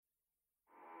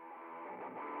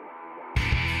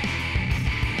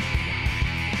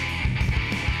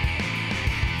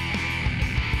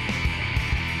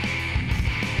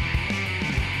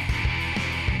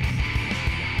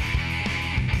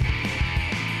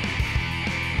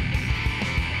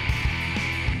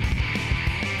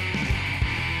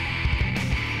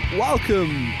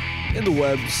welcome in the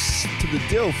webs to the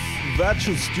DILF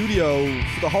virtual studio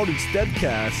for the Holding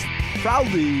Steadcast,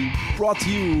 proudly brought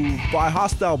to you by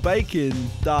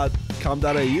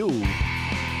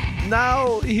hostelebacon.com.au.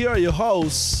 Now, here are your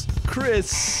hosts,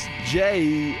 Chris,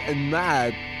 Jay, and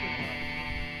Matt.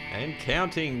 And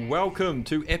counting. Welcome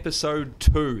to episode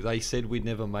 2. They said we'd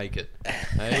never make it.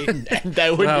 Hey? And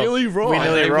they were nearly right.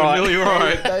 They were nearly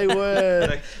right. They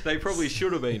were. They probably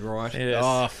should have been right. Yes.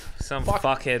 Oh, Some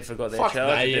fuckhead forgot their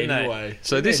charger, didn't they?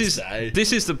 So this is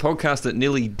the podcast that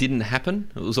nearly didn't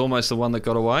happen. It was almost the one that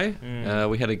got away.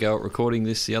 We had to go at recording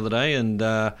this the other day, and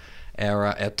our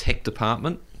tech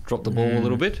department dropped the ball a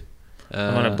little bit.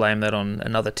 I'm going to blame that on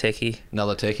another techie.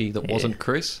 Another techie that wasn't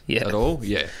Chris at all.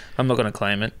 Yeah. I'm not going to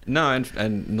claim it. No,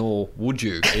 and nor would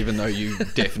you, even though you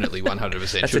definitely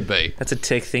 100% should be. That's a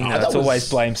tech thing, though. It's always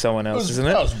blame someone else, isn't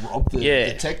it? That was Rob,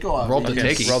 the tech guy. Rob the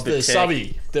techie. Rob the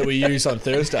subby that we use on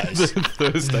Thursdays.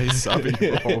 Thursday subby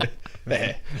Rob.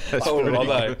 Yeah. Old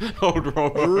Robbo. Old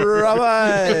Rob.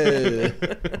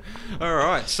 Robbo. All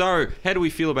right. So, how do we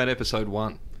feel about episode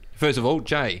 1? First of all,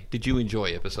 Jay, did you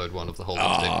enjoy episode 1 of the Holding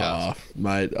Steadcast?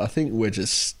 Mate, I think we're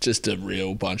just a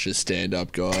real bunch of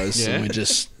stand-up guys. Yeah. And we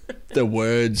just, the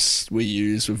words we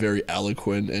use were very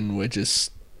eloquent, and we're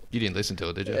just... You didn't listen to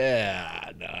it, did you?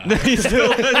 Yeah, no. He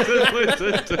still doesn't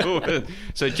listen to it.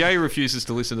 So Jay refuses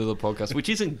to listen to the podcast, which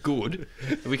isn't good.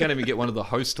 We can't even get one of the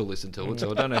hosts to listen to it.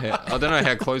 So I don't know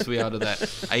how close we are to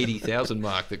that 80,000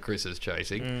 mark that Chris is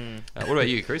chasing. What about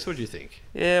you, Chris? What do you think?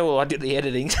 Yeah, well, I did the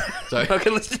editing. So I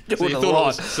can listen to so it you a thought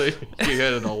lot. so you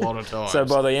heard it a lot of times. So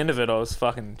by the end of it, I was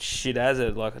fucking shit as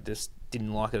it. Like, I just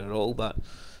didn't like it at all. But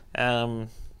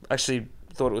actually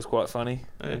thought it was quite funny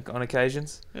on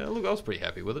occasions. Yeah, look, I was pretty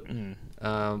happy with it. It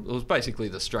was basically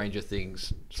the Stranger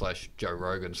Things / Joe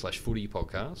Rogan / footy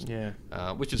podcast. Yeah.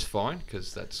 Which is fine,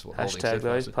 because that's what Hashtag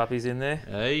those puppies in there.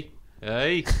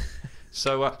 Hey.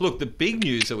 So, look, the big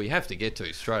news that we have to get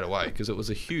to straight away, because it was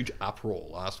a huge uproar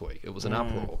last week. It was an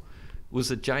uproar. Was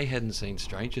that Jay hadn't seen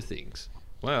Stranger Things.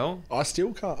 Well, I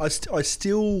still can't. I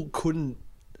still couldn't.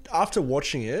 After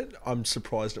watching it, I'm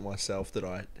surprised at myself that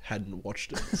I hadn't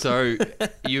watched it. so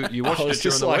you watched I it was during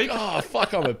just the like, week? oh,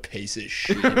 fuck, I'm a piece of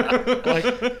shit. Like,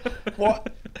 what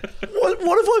have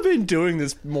I been doing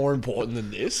that's more important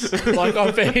than this? Like,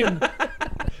 I've been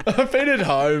at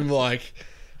home, like,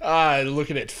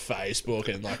 looking at Facebook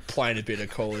and, like, playing a bit of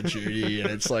Call of Duty, and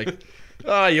it's like,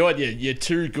 oh, you're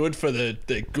too good for the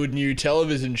good new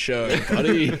television show,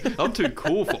 buddy. I'm too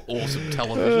cool for awesome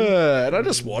television. And I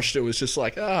just watched it. It was just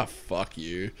like, fuck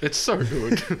you. It's so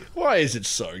good. Why is it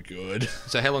so good?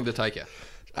 So how long did it take you?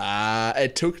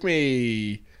 It took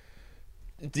me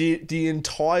the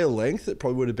entire length. It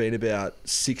probably would have been about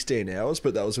 16 hours,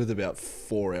 but that was with about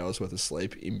 4 hours worth of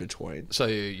sleep in between. So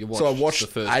you watched, So I watched the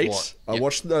first 8. what? I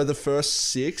watched the first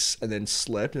 6 and then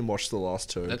slept and watched the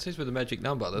last 2. That seems with a magic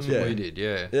number. That's what we did,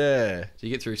 yeah. Yeah. So you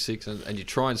get through 6 and you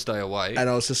try and stay away. And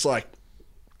I was just like,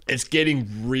 it's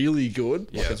getting really good.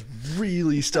 Yeah. Like, it's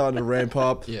really starting to ramp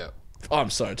up. Yeah. I'm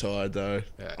so tired though.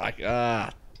 Yeah. Like,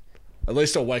 at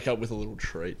least I'll wake up with a little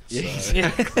treat. So.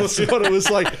 Yeah. That's what it was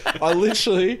like. I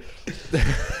literally,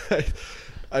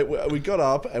 we got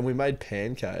up and we made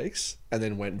pancakes and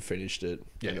then went and finished it.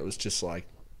 Yeah. And it was just like,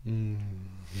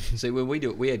 See, when we do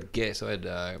it, we had guests. I had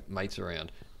mates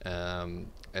around,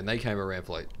 and they came around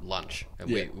for like lunch, and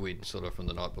we'd sort of from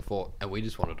the night before, and we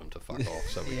just wanted them to fuck off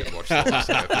so we could watch the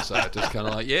next episode. Just kind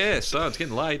of like, so it's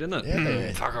getting late, isn't it?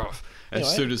 Yeah. Fuck off. As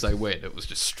Anyway. soon as they went, it was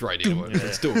just straight into it.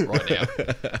 Let's do it right now.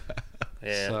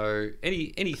 Yeah. So,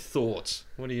 any thoughts?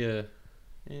 What do you?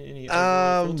 Any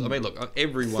thoughts? I mean, look,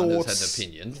 everyone has had an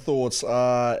opinion. Thoughts.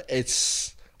 I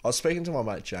was speaking to my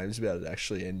mate James about it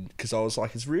actually, and because I was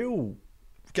like,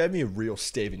 gave me a real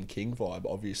Stephen King vibe,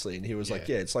 obviously, and he was like,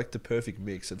 it's like the perfect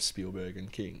mix of Spielberg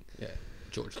and King. Yeah,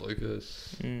 George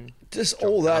Lucas. Just John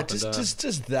all that, Carpenter.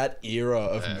 just that era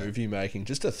of movie making,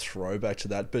 just a throwback to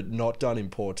that, but not done in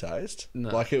poor taste. No.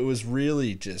 Like, it was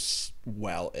really just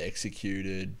well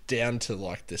executed, down to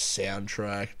like the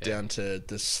soundtrack, down to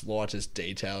the slightest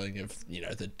detailing of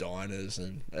the diners,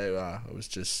 and it was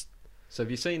just. So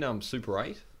have you seen Super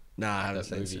 8? Nah, I haven't That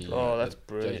seen movie, Super. Oh, that's J.J.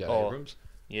 brilliant. Abrams.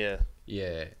 Yeah.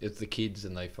 Yeah, it's the kids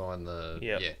and they find the...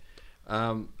 Yep. Yeah.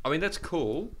 I mean, that's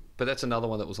cool, but that's another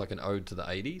one that was like an ode to the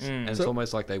 80s. And it's So,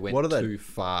 almost like they went what are they- too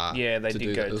far. Yeah, they to did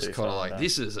do go that. It was too kind of far like, with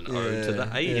this is an ode to the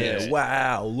 80s. Yeah.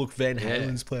 Wow, look, Van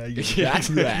Halen's playing in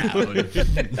the background.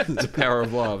 It's a power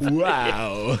of love.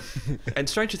 Wow. And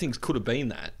Stranger Things could have been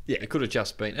that. Yeah. It could have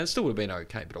just been... And it still would have been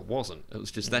okay, but it wasn't. It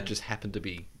was just... That just happened to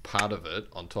be part of it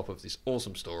on top of this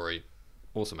awesome story,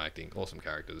 awesome acting, awesome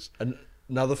characters.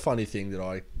 Another funny thing that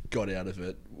I got out of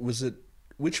it was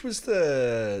which was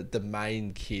the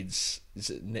main kids? Is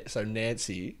it so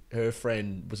Nancy, her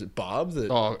friend, was it Barb?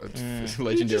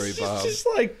 Legendary Barb. Just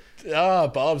like,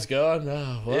 Barb's gone.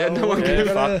 Oh, well, Yeah, no one Yeah, gave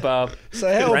a fuck Bob.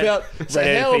 So how about Piece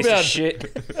of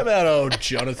shit. how about old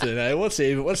Jonathan? Eh? What's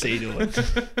he doing?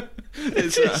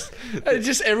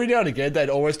 Just every now and again they'd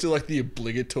always do like the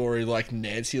obligatory like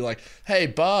Nancy like, hey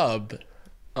Barb.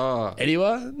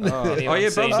 Anyone? Anyone yeah,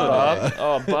 seen Bob's not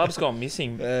Barb? Barb's gone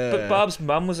missing. But Barb's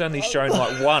mum was only shown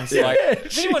like once. Like,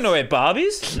 does anyone know where Barb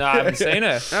is? No, I haven't seen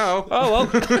her. Oh well.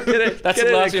 That's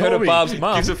the last you heard of Barb's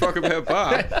mum. gives a fuck about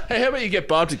Barb. Hey, how about you get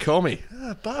Barb to call me?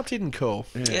 Barb didn't call.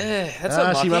 Yeah, that's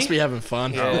unlucky. She must be having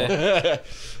fun. Yeah.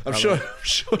 I'm sure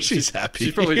she's happy.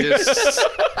 She's probably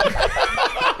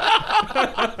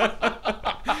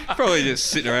just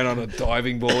sitting around on a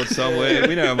diving board somewhere.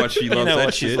 We know how much she loves You know that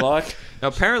what shit. she's like. Now,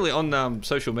 apparently on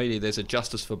social media, there's a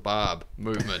Justice for Barb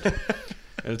movement.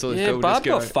 And it's all Yeah, people Barb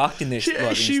just got fucked in this, She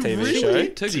TV really show.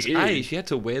 Took his A, she had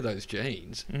to wear those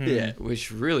jeans, Yeah.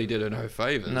 which really did her no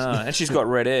favours. No, and she's got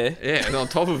red hair. Yeah, and on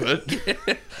top of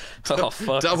it, Oh,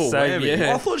 fuck. double Same, whammy.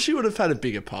 yeah. I thought she would have had a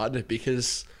bigger part in it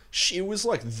because she was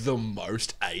like the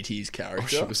most 80s character.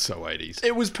 she was so 80s.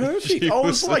 It was perfect. She I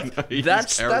was was like, an 80s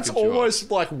that's caricature. almost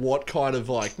like what kind of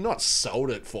like not sold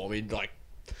it for me, like.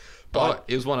 But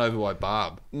It was won over by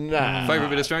Barb. nah. Favourite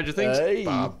bit of Stranger Things? Hey.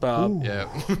 Barb. Yeah.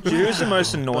 Who's the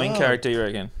most annoying character, you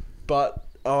reckon? But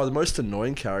the most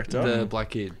annoying character. The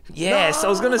black kid. Yes, I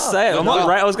was going to say it. I'm not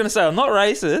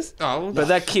racist. Oh, well, But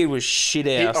that kid was shit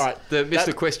ass. All right, the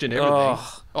Mr. Question Everything.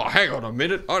 Oh. Oh, hang on a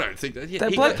minute. I don't think that. Yeah,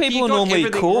 That black people are got normally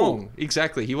everything cool. wrong.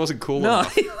 Exactly. He wasn't cool No,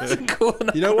 enough. he wasn't cool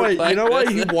enough. You know why? for a You know why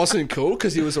black he person. wasn't cool?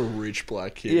 Because he was a rich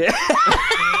black kid. Yeah.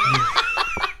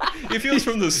 If he was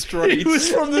from the He streets. was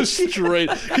from the street.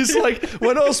 Because, like,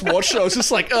 when I was watching, I was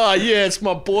just like, oh, yeah, it's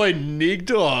my boy Nig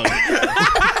Dog.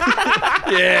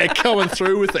 Yeah, coming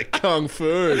through with the kung fu.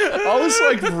 I was,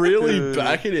 like, really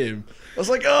backing him. I was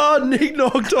like, oh, Nig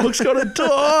Dog's got to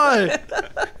die.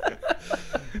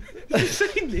 Did you say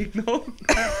Nignog?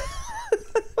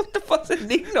 What the fuck's a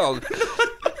knick-knock?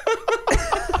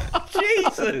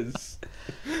 Jesus.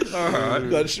 All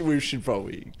right. We should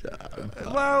probably...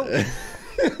 Well,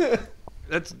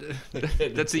 that's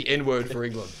the N word for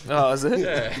England. Oh, is it?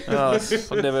 Yeah. Oh,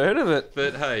 I've never heard of it.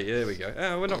 But hey, there we go.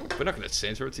 We're not going to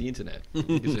censor. It's the internet.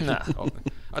 Nah.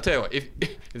 I'll tell you what. If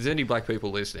there's any black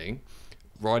people listening,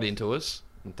 write into us.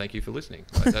 And thank you for listening.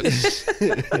 Like,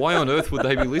 that's, why on earth would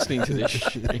they be listening to this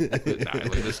shit? No,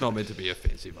 look, it's not meant to be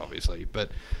offensive, obviously. But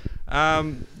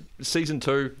season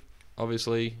 2,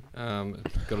 obviously,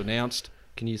 got announced.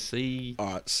 Can you see?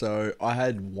 All right, so I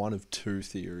had one of two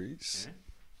theories. Yeah.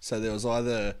 So there was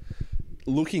either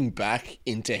looking back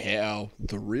into how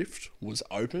the rift was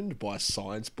opened by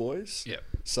science boys. Yeah.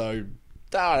 So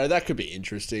I don't know, that could be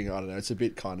interesting. I don't know. It's a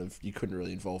bit kind of, you couldn't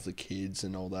really involve the kids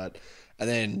and all that. And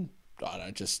then, I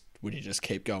don't know, would you just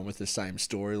keep going with the same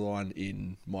storyline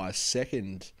in my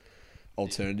second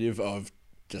alternative of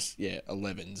just,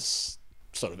 11's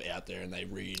sort of out there and they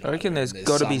read. I reckon there's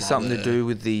got to be something to do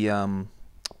with the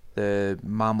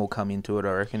mum will come into it,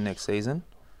 I reckon, next season.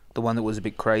 The one that was a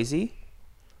bit crazy.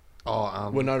 Oh,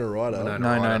 Winona Ryder.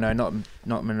 No,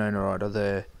 not Winona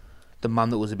Ryder. The mum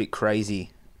that was a bit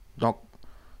crazy. Not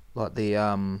like the...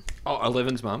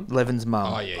 Eleven's mum? Eleven's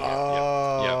mum. Oh,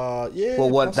 yeah. Yeah. Well,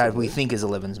 what that possibly. we think is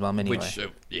Eleven's mum anyway. Which,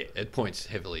 it points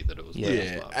heavily that it was Yeah.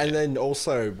 Eleven's mum. And then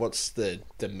also, what's the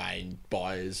main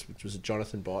buyers? Which was it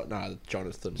Jonathan Byers? No,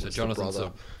 Jonathan was the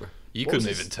brother. You What couldn't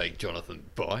was even his- take Jonathan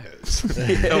Byers.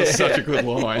 That was such a good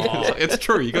line. It's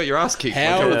true. You got your ass kicked by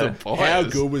Jonathan Byers. How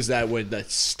good was that when that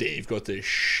Steve got the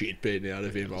shit beaten out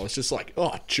of him? I was just like,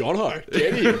 oh, Jono,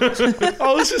 get him.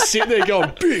 I was just sitting there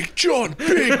going, Big John,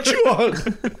 Big John.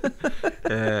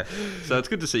 Yeah. So it's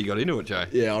good to see you got into it, Joe.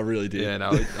 Yeah, I really did. Yeah,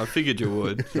 no, I figured you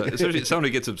would. So, especially someone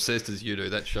who gets obsessed as you do.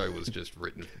 That show was just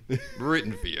written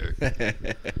for you.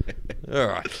 All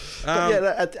right.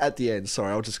 But at the end,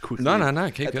 sorry, I'll just quickly... No,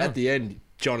 keep going. At the end,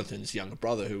 Jonathan's younger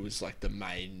brother, who was like the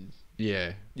main,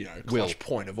 Yeah. clutch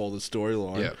point of all the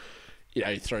storyline.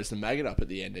 Yeah. He throws the maggot up at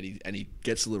the end and he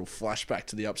gets a little flashback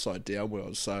to the Upside Down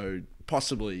world. So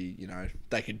possibly,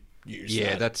 they could use that.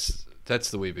 Yeah,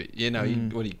 that's the wee bit.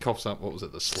 When he coughs up, what was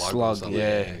it, the slug or Slug, something?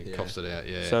 yeah. He coughs it out,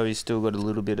 yeah. So he's still got a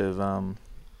little bit of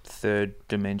third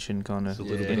dimension kind of. There's a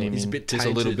little Yeah, bit of, he's a bit there's a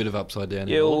little tainted. bit of upside down.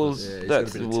 Yeah, in all well, of us. Yeah, he's got a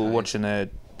that's bit of we were taint. watching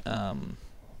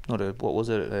what was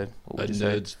it? What A would you say?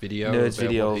 nerd's video Nerd's about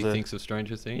video what he of the- thinks of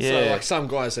Stranger Things. Yeah. So like some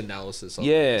guy's analysis of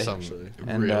Yeah. it, Some essentially.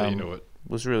 And, really into it.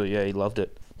 Was really he loved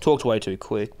it. Talked way too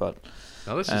quick, but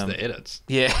No, that's just the edits.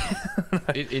 yeah.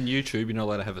 In YouTube, you're not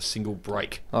allowed to have a single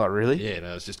break. Oh really? Yeah,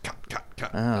 no, it's just cut. Ah.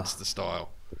 That's the style.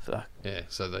 Fuck. Yeah,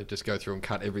 so they just go through and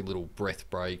cut every little breath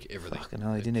break, everything. Fucking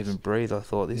hell, he didn't even breathe. I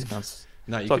thought this guy's...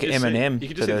 No, you It's like could just Eminem, See, you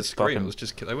could just see but the it's screen. fucking- It was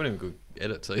just they weren't even good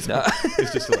edits either. No.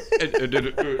 It's just like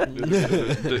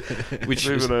which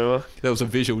is, Moving over. that was a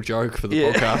visual joke for the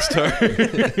Yeah. podcast.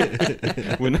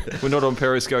 So we're not on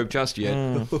Periscope just yet.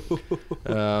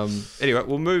 Anyway,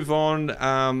 we'll move on.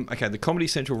 Okay, the Comedy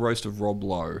Central roast of Rob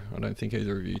Lowe. I don't think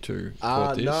either of you two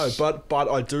caught this. No, but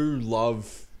I do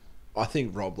love. I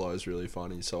think Rob Lowe is really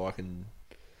funny, so I can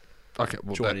Okay,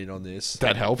 well, join in on this.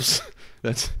 that helps.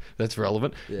 That's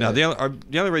relevant. Yeah. Now, the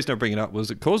other reason I bring it up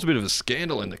was it caused a bit of a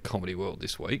scandal in the comedy world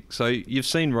this week. So you've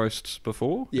seen roasts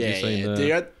before? Have Yeah, you seen,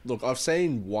 yeah. Look, I've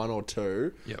seen one or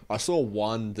two. Yep. I saw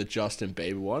one, the Justin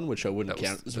Bieber one, which I wouldn't That was-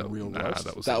 count as a that- real nah, roast.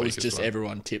 that was That the was weakest just one.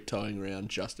 everyone tiptoeing around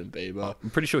Justin Bieber. I'm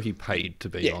pretty sure he paid to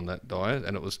be Yeah. on that diet,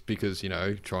 and it was because,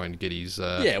 trying to get his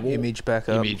Yeah, well, Image back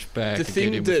up. image back The and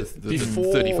thing get him that with the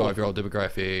before- 35-year-old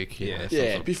demographic. Yeah.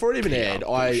 yeah, before it even PR aired,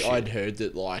 bullshit. I'd heard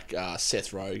that like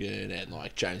Seth Rogen and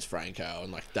like James Franco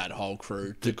and like that whole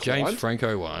crew The declined. James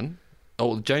Franco one.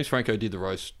 Oh, James Franco did the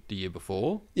roast the year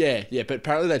before. Yeah, but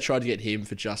apparently they tried to get him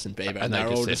for Justin Bieber, and they they were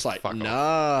just all said, just like, "Fuck off."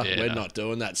 nah, Yeah, we're no. not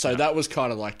doing that. So that was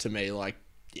kind of like, to me, like,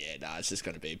 yeah, nah, it's just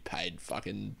going to be paid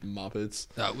fucking Muppets.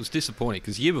 It was disappointing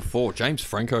because year before, James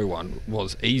Franco one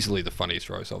was easily the funniest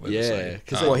roast I've ever Yeah, seen.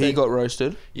 'cause Well, he got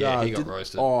roasted. Yeah, No, he got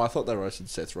roasted. Oh, I thought they roasted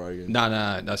Seth Rogen.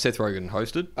 No, Seth Rogen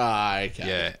hosted. Ah, okay.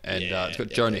 Yeah, and it's got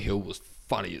yeah, Jonah yeah. Hill was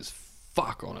funny as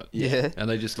fuck on it. Yeah. And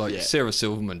they just Yeah. Sarah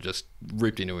Silverman just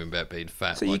ripped into him about being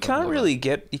fat. So you like, I can't love really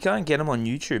it. you can't get them on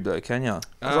YouTube though, can you?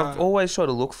 Because I've always tried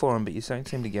to look for them, but you don't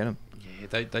seem to get them.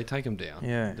 Yeah, they take him down.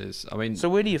 Yeah. There's, So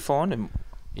where do you find them?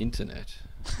 internet.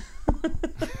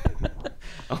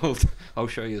 I'll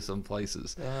show you some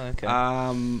places. Oh, okay.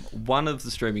 One of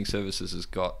the streaming services has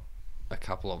got a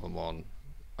couple of them on.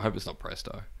 I hope it's not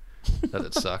Presto.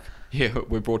 That'd suck. Yeah,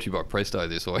 we're brought to you by Presto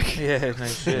this week. yeah, no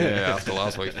shit. Yeah, after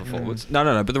last week's performance.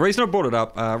 No. But the reason I brought it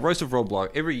up, Roast of Rob Lowe,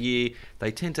 every year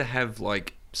they tend to have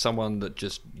like someone that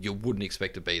just you wouldn't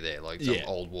expect to be there, like some Yeah.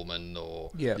 old woman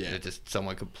or Yeah. just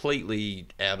someone completely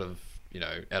out of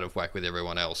whack with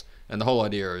everyone else. And the whole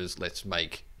idea is let's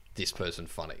make this person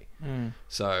funny.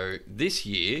 So this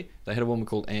year they had a woman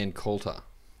called Ann Coulter.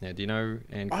 Now, do you know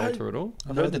Ann Coulter at all?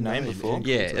 I've heard the name before. Ann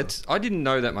Yeah, Coulter. I didn't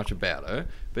know that much about her,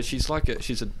 but she's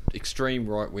an extreme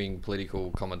right wing political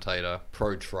commentator,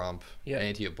 pro Trump, Yeah.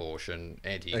 anti-abortion,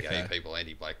 anti-gay Okay. people,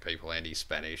 anti-black people,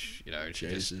 anti-Spanish. And she's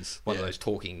Jesus, just one of yeah. those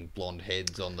talking blonde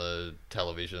heads on the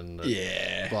television. That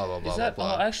Yeah. blah blah blah Is that?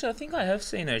 blah blah. Oh, actually, I think I have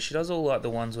seen her. She does all like the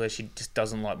ones where she just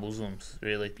doesn't like Muslims,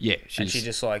 really. Yeah, And she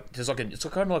just like it's kind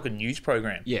of like a news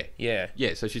program. Yeah. Yeah.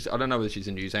 Yeah, so I don't know whether she's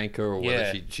a news anchor or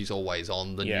whether Yeah. she's always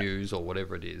on the Yeah. news or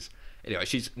whatever it is. Anyway,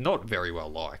 she's not very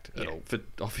well liked at Yeah. all for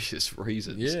obvious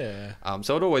reasons. Yeah.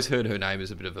 So I'd always heard her name as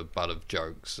a bit of a butt of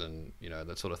jokes and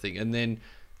that sort of thing. And then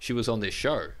she was on this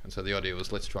show, and so the idea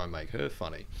was let's try and make her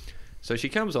funny. So she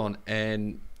comes on,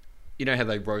 and you know how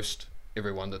they roast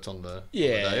everyone that's on the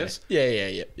Yeah. dais?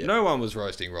 Yeah. No one was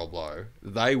roasting Rob Lowe.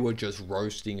 They were just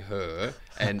roasting her,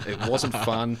 and it wasn't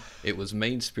fun. It was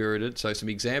mean-spirited. So some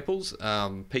examples: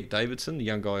 Pete Davidson, the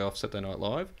young guy off Saturday Night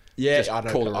Live, Yeah, just I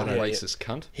know- called her I a know, yeah. racist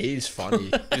cunt. He's funny.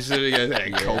 Just sort of goes,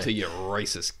 "Hey, Coulter, you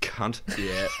racist cunt."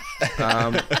 Yeah.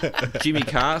 Jimmy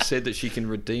Carr said that she can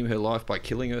redeem her life by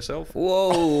killing herself.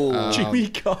 Whoa. Jimmy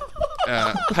Carr.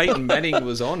 Peyton Manning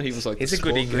was on. He was like, It's the a good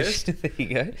sport English. best. There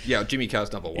you go. Yeah, Jimmy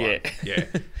Carr's number one. Yeah.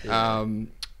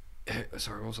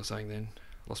 Sorry, what was I saying then?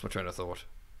 Lost my train of thought.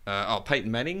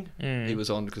 Peyton Manning. Mm. He was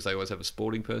on because they always have a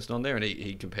sporting person on there, and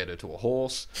he compared her to a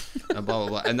horse, and blah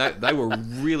blah blah. And they were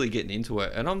really getting into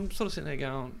it, and I'm sort of sitting there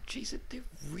going, "Geez, they're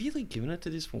really giving it to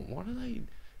this one. Why do they?"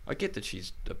 I get that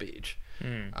she's a bitch,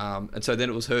 and so then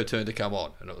it was her turn to come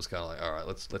on, and it was kind of like, all right,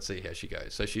 let's see how she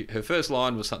goes. So her first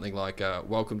line was something like,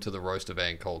 "Welcome to the roast of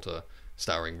Ann Coulter,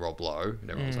 starring Rob Lowe," and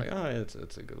everyone was like, "Oh, yeah,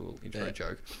 it's a good little intro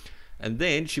joke," and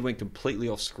then she went completely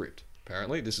off script.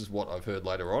 Apparently, this is what I've heard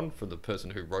later on from the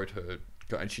person who wrote her,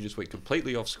 and she just went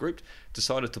completely off script,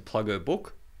 decided to plug her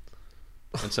book,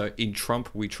 and so In Trump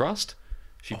We Trust,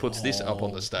 she puts this up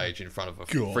on the stage in front of a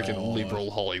freaking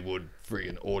liberal Hollywood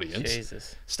friggin' audience.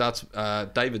 Jesus. Starts,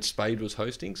 David Spade was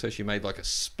hosting, so she made like a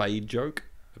Spade joke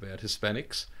about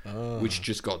Hispanics, which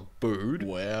just got booed.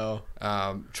 Wow.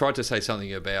 Tried to say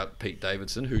something about Pete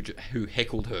Davidson, who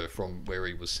heckled her from where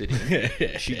he was sitting.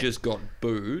 She just got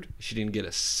booed. She didn't get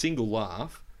a single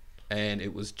laugh, and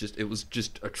it was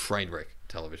just a train wreck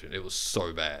television. It was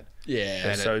so bad. Yeah.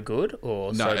 And So good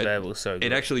or so bad it was so good?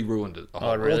 It actually ruined it.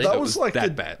 Oh, really? Well, that It was like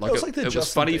that bad. Like it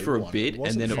was funny for a bit,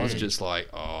 and then it was just like,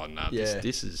 oh no,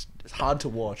 this is. It's hard to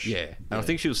watch. Yeah, and I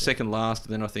think she was second last,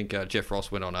 and then I think Jeff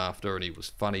Ross went on after, and he was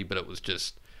funny, but it was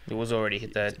just. It was already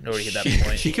hit that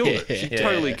point. She killed it. She Yeah.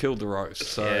 totally killed the roast.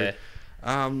 So. Yeah.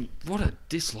 What a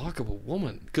dislikable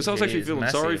woman. Because I was It actually is feeling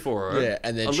massive. sorry for her. Yeah,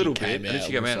 and then a she little came bit, and then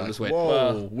she came out and just went, whoa,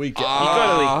 Well, we get. You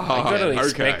gotta okay.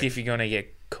 expect if you're gonna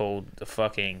get called a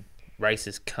fucking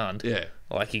racist cunt. Yeah.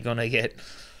 Like you're gonna get.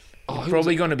 Oh, You're who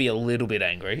probably was gonna be a little bit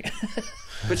angry.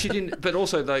 But she didn't. But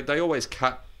also, they always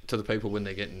cut to the people when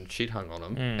they're getting shit hung on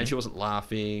them, and she wasn't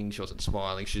laughing, she wasn't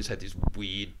smiling. She just had this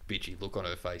weird, bitchy look on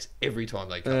her face every time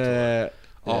they cut to her.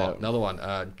 Oh, another one.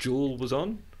 Jewel was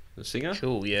on, the singer.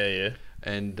 Cool. Yeah.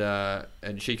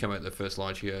 And she came out the first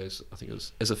line. She goes, I think it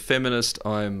was, as a feminist,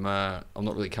 I'm not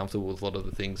really comfortable with a lot of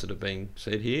the things that are being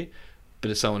said here. But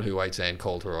as someone who hates Ann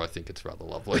Coulter, I think it's rather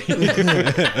lovely.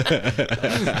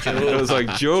 It was like,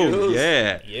 Jules,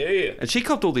 yeah. Yeah. And she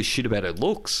copped all this shit about her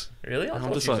looks. Really? I And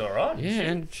I'm thought just she was like, alright. yeah,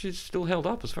 and she's still held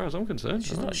up as far as I'm concerned.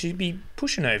 She's not. She'd be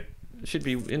pushing her. Should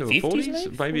be into her 50s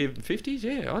 40s, maybe 50s.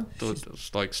 Yeah, I thought it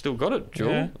was like still got it,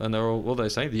 Jewel. Yeah. And they're all, what are they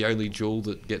saying? The only Jewel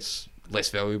that gets less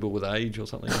valuable with age or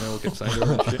something. They all kept saying to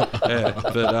her and shit. Yeah,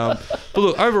 but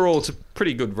look, overall, it's a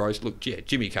pretty good roast. Look, yeah,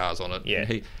 Jimmy Carr's on it. Yeah.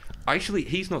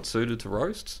 He's not suited to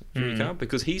roasts, Jimmy Carr,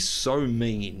 because he's so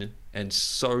mean and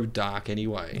so dark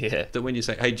anyway. Yeah. That when you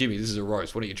say, "Hey Jimmy, this is a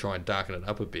roast. Why don't you try and darken it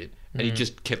up a bit?" And he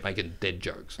just kept making dead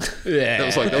jokes. Yeah. That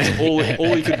was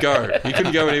all he could go. He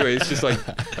couldn't go anywhere. It's just like,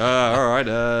 all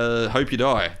right, hope you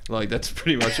die. Like that's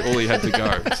pretty much all he had to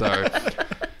go. So,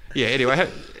 yeah. Anyway,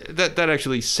 that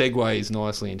actually segues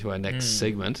nicely into our next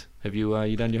segment. Have you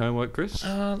done your homework, Chris?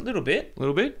 A little bit. A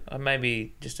little bit.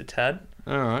 Maybe just a tad.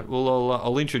 All right. Well,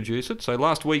 I'll introduce it. So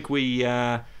last week we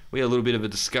had a little bit of a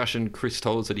discussion. Chris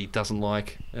told us that he doesn't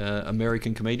like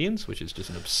American comedians, which is just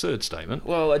an absurd statement.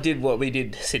 Well, I did what we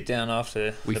did. Sit down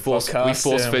after We the force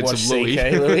podcast fed watch some Louis.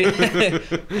 CK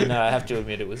Louis. And I have to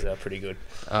admit it was pretty good.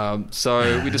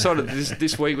 So we decided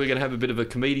this week we're going to have a bit of a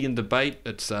comedian debate.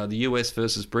 It's the US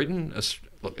versus Britain.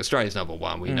 Look, Australia's number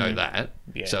one. We know that.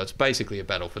 Yeah. So it's basically a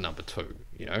battle for number two.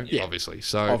 Obviously.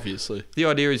 So Obviously. the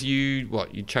idea is you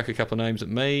chuck a couple of names at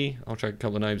me. I'll chuck a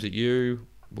couple of names at you.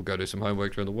 We'll go do some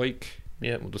homework during the week.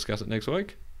 Yeah. We'll discuss it next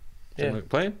week. Yeah. Sound like a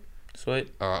plan?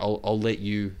 Sweet. All right. I'll let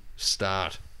you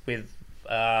start. With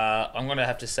I'm gonna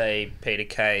have to say Peter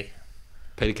Kay.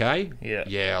 Peter Kay? Yeah.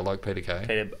 Yeah, I like Peter Kay.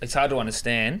 Peter, it's hard to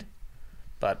understand,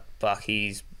 but fuck,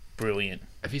 he's brilliant.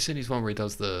 Have you seen his one where he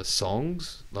does the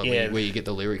songs? Like Yeah. where you get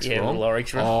the lyrics Yeah, from? the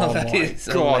lyrics from. Oh That my is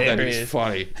god, that hilarious. is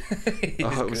funny.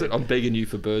 Was it? I'm begging you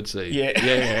for birdseed. Yeah.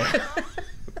 Yeah.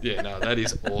 Yeah, no, that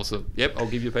is awesome. Yep, I'll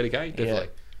give you Peter Kay, definitely.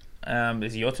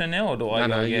 Is it your turn now, or do I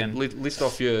go You again? list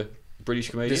off your British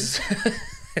comedians.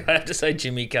 I have to say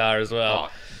Jimmy Carr as well.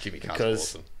 Oh, Jimmy Carr's because-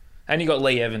 awesome. And you got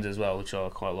Lee Evans as well, which I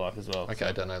quite like as well. Okay,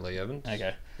 I don't know Lee Evans.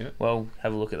 Okay. Yeah. Well,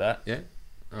 have a look at that. Yeah.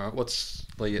 All right, what's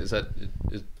Lee? Is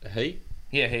he?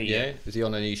 Yeah, Yeah. Is he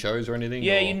on any shows or anything?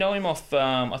 Yeah, or? you know him off.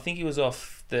 I think he was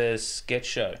off the sketch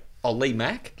show. Oh, Lee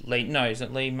Mack? No, is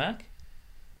it Lee Mack?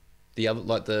 The other,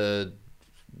 like the...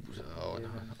 Oh, no,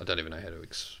 I don't even know how to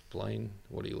explain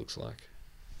what he looks like.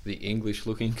 The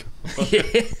English-looking... Yeah.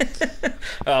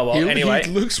 Oh well. Anyway, He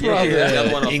looks Yeah, rather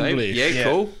another one off him. English. Yeah, Yeah.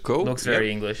 cool. looks very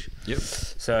Yep. English. Yep.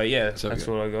 So yeah, So that's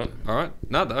we what I got. All right.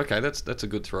 No, okay, that's a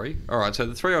good three. All right, so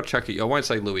the three I'll chuck at you. I won't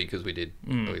say Louis because we did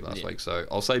Louis last week. So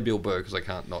I'll say Bill Burr because I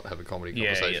can't not have a comedy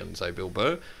Yeah, conversation and say Bill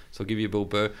Burr. So I'll give you Bill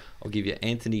Burr. I'll give you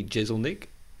Anthony Jeselnik.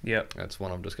 Yep. That's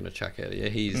one I'm just going to chuck out of you.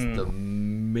 He's the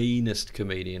meanest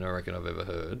comedian I reckon I've ever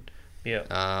heard.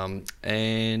 Yep.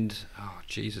 And, oh,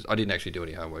 Jesus, I didn't actually do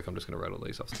any homework. I'm just going to rattle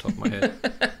these off the top of my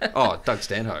head. Oh, Doug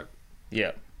Stanhope.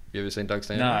 Yep. You ever seen Doug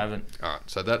Stanhope? No, I haven't. All right,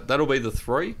 so that'll be the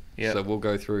three. Yep. So we'll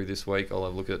go through this week. I'll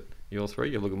have a look at your three,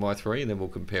 you look at my three, and then we'll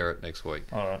compare it next week.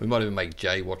 All right. We might even make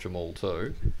Jay watch them all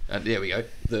too. And there we go.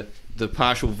 The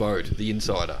partial vote, the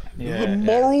insider. Yeah. The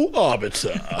moral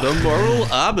arbiter. The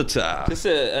moral arbiter. Just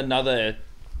another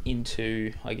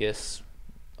into, I guess,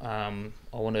 I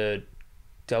want to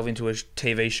delve into a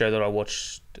TV show that I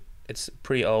watched. It's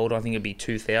pretty old. I think it'd be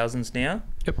 2000s now.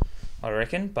 Yep. I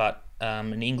reckon. But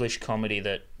an English comedy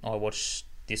that I watched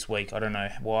this week. I don't know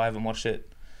why I haven't watched it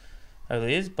over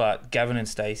the years, but Gavin and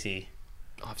Stacey.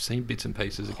 I've seen bits and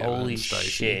pieces of Gavin Holy and Stacey.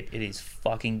 shit. It is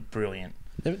fucking brilliant.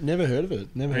 Never heard of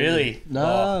it. Never heard of Really? it. No,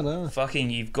 Oh, no. Fucking,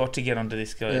 you've got to get onto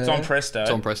this guy. It's Yeah. on Presto. It's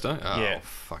on Presto? Oh, Yeah.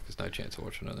 fuck, there's no chance of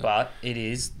watching it then. But it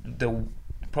is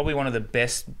probably one of the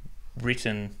best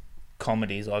written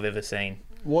comedies I've ever seen.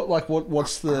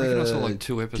 What's the? I reckon I saw like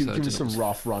 2 episodes. Give me and it some was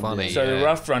rough rundown. funny, So yeah. the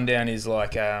rough rundown is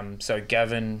like, so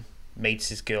Gavin meets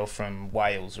this girl from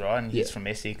Wales, right? And he's from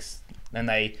Essex, and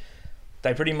they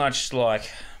pretty much like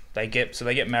they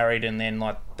get married, and then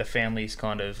like the families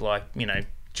kind of like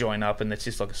join up, and it's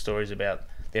just like stories about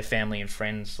their family and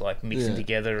friends like mixing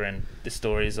together, and the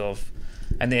stories of,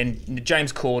 and then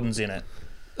James Corden's in it.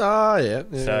 Oh yeah.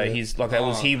 So he's like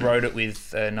he wrote it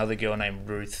with another girl named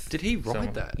Ruth. Did he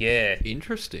write that? Yeah.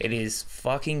 Interesting. It is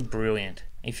fucking brilliant.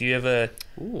 If you ever...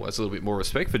 Ooh, that's a little bit more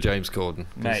respect for James Corden.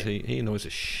 Mate. He annoys the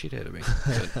shit out of me.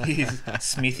 He's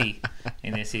Smithy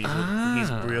in this. He's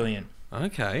brilliant.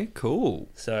 Okay, cool.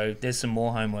 So there's some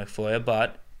more homework for you,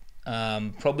 but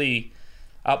probably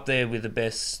up there with the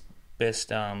best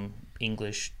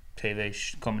English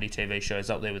comedy TV shows,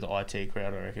 up there with the IT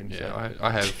Crowd, I reckon. Yeah,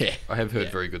 so. I have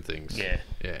heard very good things. Yeah.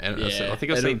 Yeah, and I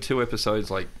think I've seen 2 episodes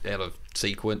like out of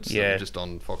sequence, just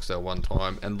on Foxtel one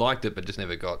time, and liked it, but just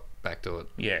never got back to it.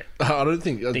 Yeah. I don't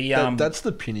think that's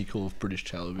the pinnacle of British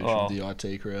television. The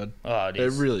IT Crowd. Oh, it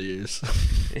is. It really is.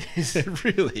 It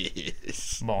really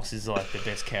is. Moss is like the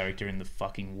best character in the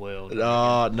fucking world. No,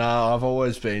 I've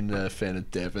always been a fan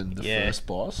of Devon, the first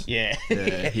boss. Yeah.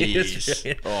 Yeah, he is.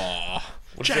 Oh,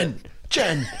 Jen.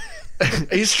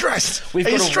 Are you stressed? We've Are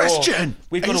you got a stressed, war. Jen?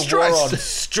 We've Are got you a war on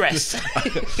stressed?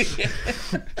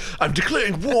 stress. I'm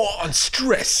declaring war on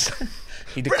stress.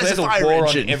 He declares a fire war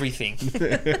engine. on everything.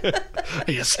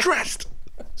 Are you stressed?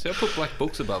 So I put Black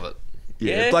Books above it.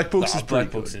 Yeah, Black Books is Black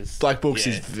pretty Books good. is- Black Books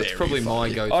yeah. is very It's probably my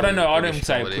funny. go-to. I don't know. I British don't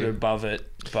say comedy. put it above it,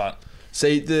 but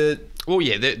See, Well,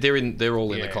 yeah, they're all in the they're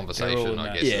all conversation. in I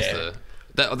that. guess is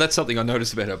that's something I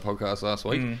noticed about our podcast last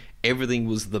week. Everything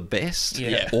was the best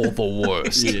Yeah. or the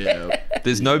worst. Yeah.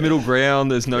 There's no middle ground.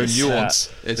 There's no It's, nuance.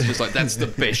 It's just like that's the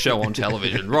best show on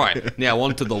television. Right now,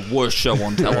 on to the worst show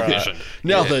on television.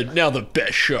 Now the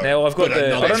best show. now I've got but the.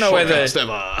 another I don't know whether shortcast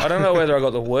ever. I don't know whether I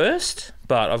got the worst,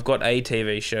 but I've got a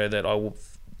TV show that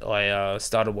I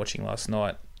started watching last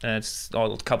night, and it's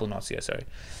a couple of nights ago. Sorry,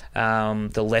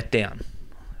 The Letdown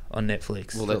on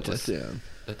Netflix. Well,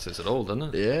 that says it all,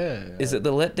 doesn't it? Yeah. Is it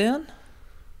The Letdown?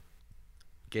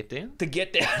 Get down. The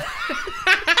Get Down.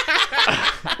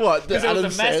 What? The Because it Adam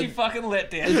was a massive Sandler. fucking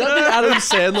letdown. Is that the Adam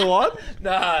Sandler one?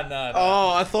 No.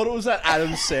 Oh, I thought it was that Adam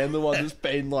Sandler one that's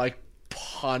been like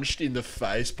punched in the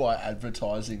face by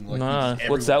advertising. Like, No, everyone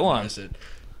what's that one? knows it.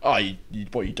 Oh, you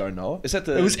don't know it? Is that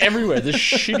the- It was everywhere. The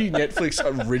shitty Netflix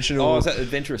original. Oh, is that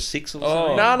Adventurous 6 or something?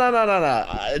 Oh.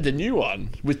 No. The new one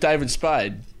with David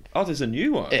Spade. Oh, there's a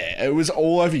new one. Yeah, it was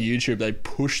all over YouTube. They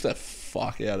pushed the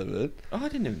fuck out of it. Oh, I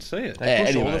didn't even see it. They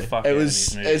push all Anyway, the fuck it out of was.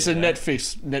 these movies, It's a eh?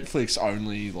 Netflix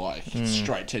only, like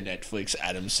straight to Netflix.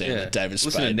 Adam Sandler, David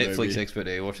Spade. Listen to Netflix movie. expert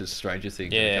here watches Stranger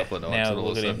Things Yeah, in a couple of nights, now and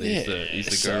all of a look at sudden him. he's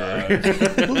the So- guru.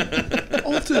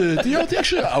 the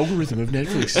actual algorithm of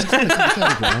Netflix is quite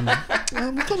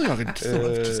complicated. Something I could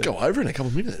just go over in a couple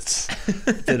of minutes.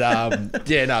 But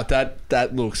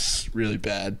that looks really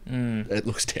bad. It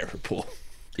looks terrible.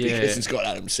 Yeah. Because it's got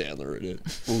Adam Sandler in it.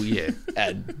 Well, yeah.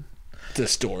 And the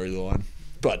storyline.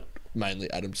 But mainly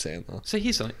Adam Sandler. So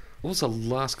here's something. What's the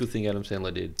last good thing Adam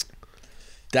Sandler did?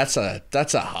 That's a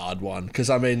hard one. Because,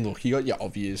 I mean, look, you got your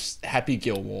obvious Happy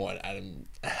Gilmore and Adam...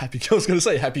 I was going to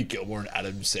say Happy Gilmore and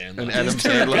Adam Sandler. And Adam His two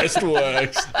Sandler. best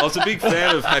works. I was a big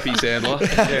fan of Happy Sandler.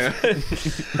 Yeah.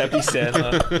 Happy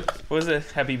Sandler. What was it?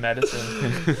 Happy Madison.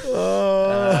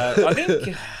 I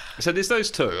think. So there's those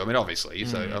two. I mean, obviously.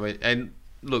 So I mean, and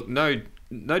look, no,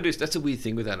 that's a weird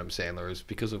thing with Adam Sandler is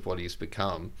because of what he's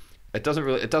become. It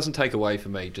doesn't take away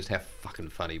from me just how fucking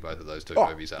funny both of those two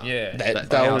movies are. Yeah.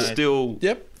 They are still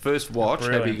first watch.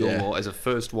 Brilliant. Happy Gilmore as a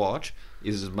first watch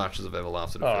is as much as I've ever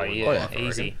laughed at a Oh film. in yeah, my life, I reckon.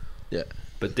 easy. Yeah.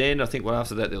 But then I think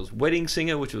after that there was Wedding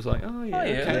Singer, which was like, oh yeah,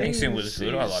 yeah, okay. Wedding Singer was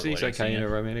good. I like He's Wedding okay in Singer. a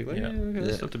romantically. Yeah. Yeah, okay,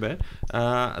 that's not too bad.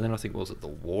 And then I think was it The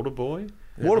Waterboy?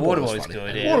 Waterboy's Waterboy's funny.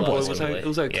 good. Waterboy's Yeah, funny. It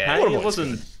was okay. Yeah. It Waterboy's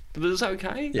wasn't. But it was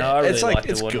okay. Yeah. No, I really It's like- liked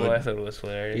the it's Waterboy. good. I thought it was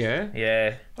hilarious. Yeah?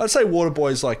 Yeah. I'd say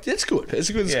Waterboy's like, it's good. It's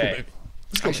a good Yeah. movie.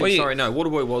 Actually, Well, sorry, no.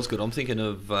 Waterboy was good. I'm thinking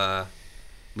of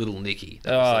Little Nicky.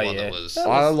 That was Oh, the one yeah. that was.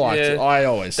 I liked it. I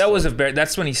always...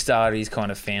 That's when he started his kind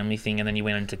of family thing, and then he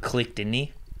went into Click, didn't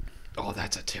he? Oh,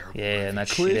 that's a terrible. Yeah, movie. and that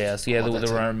Click? shit house. Yeah, Oh, the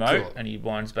that's a remote, good- and he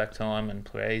winds back time and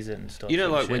plays it and stuff. You know,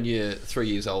 and like shit. when you're 3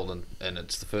 years old and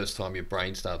it's the first time your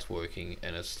brain starts working,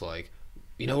 and it's like,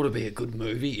 you know what would be a good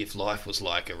movie if life was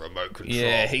like a remote control.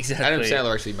 Yeah, exactly. Adam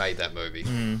Sandler actually made that movie.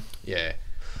 Yeah.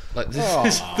 Like, this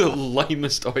is the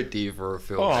lamest idea for a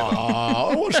film ever.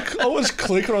 I watched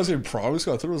Click when I was in primary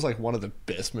school. I thought it was like one of the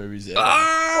best movies ever.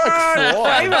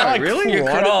 Really? You You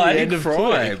cried at cried? the end of Cried?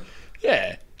 Click.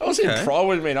 Yeah. I was in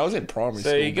primary school.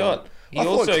 So you got He I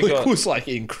thought also Click got. was like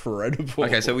incredible.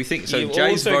 Okay, so we think so. He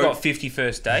Jay's also vote. got 50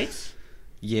 First Dates.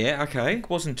 Yeah. Okay.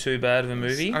 Wasn't too bad of a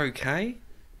movie. Okay.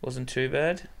 Wasn't too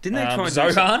bad. Didn't they try and do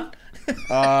Zohan?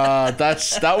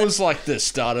 that was like the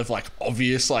start of like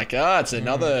obvious like it's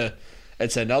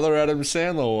another Adam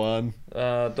Sandler one.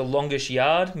 The Longest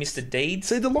Yard, Mr. Deeds.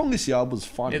 See, The Longest Yard was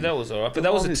funny. Yeah, that was alright. But The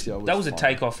that Longest Yard was a fun.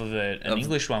 takeoff of an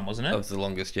English one, wasn't it? Of The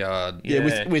Longest Yard. Yeah,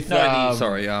 with No,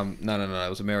 Sorry. No. It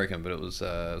was American, but it was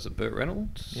it Burt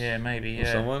Reynolds? yeah, maybe. Or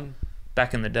Yeah. someone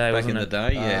Back in the day, back wasn't in it? the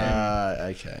day. Yeah.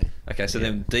 Okay. Okay. So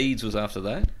then Deeds was after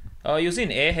that. Oh, he was in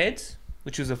Airheads,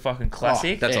 which was a fucking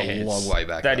classic. That's Airheads. a long way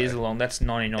back. That though. is a long. That's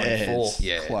 1994. Airheads.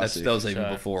 Yeah. Classic. That was even So-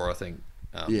 before I think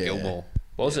Yeah. Gilmore.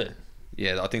 Was it?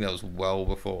 Yeah, I think that was well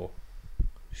before.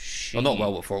 Shit. Well, not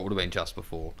well before. It would have been just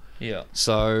before. Yeah.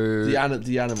 So The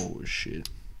animal was shit.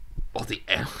 the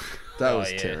animal. That Oh,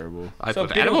 was yeah. terrible. So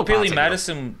the animal Billy parts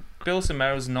in it. Madison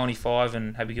was 95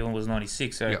 and Happy Gilmore was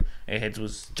 96. So Yep. Airheads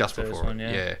was Just the first before one,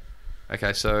 it. Yeah.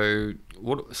 Okay, so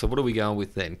what are we going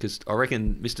with then? Because I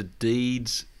reckon Mr.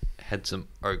 Deeds had some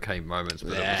okay moments,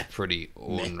 but it Nah. was pretty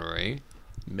ordinary.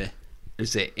 Meh.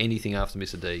 Is there anything after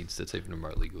Mr. Deeds that's even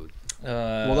remotely good?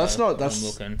 Well, that's not. I'm That's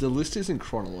looking. the list isn't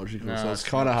chronological, No, so it's it's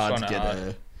kind of hard to kinda get hard.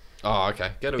 a. Oh,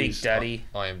 okay. Go to Big his Daddy.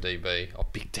 IMDb. Oh,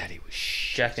 Big Daddy was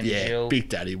shit. Jack and Yeah, Jill. Big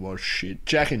Daddy was shit.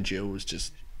 Jack and Jill was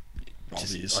just I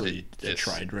obviously did- a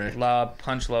trade wreck.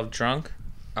 Punch Love Drunk.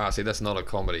 Ah, see, that's not a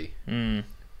comedy. Mm.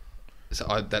 So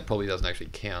that probably doesn't actually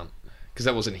count. Because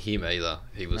that wasn't him either.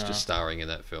 He was just starring in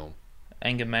that film.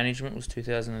 Anger Management was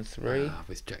 2003. Ah,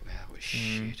 with Jack, that was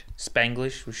shit.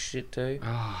 Spanglish was shit too.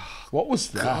 Ah, What was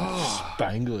that?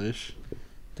 Spanglish.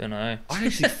 Don't know.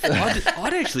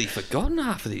 I'd actually forgotten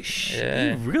half of this shit.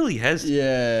 Yeah. He really has.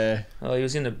 Yeah. Oh, he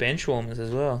was in the Benchwarmers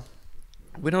as well.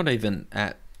 We're not even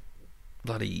at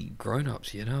bloody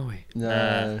grown-ups yet, are we?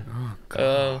 No. Oh,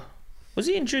 God. Was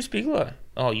he in Juice Bigelow?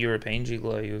 Oh, European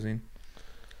Gigolo he was in.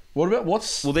 What about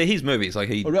what's? Well, they're his movies. Like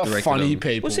he What about directed funny them.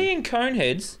 people? Was he in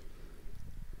Coneheads?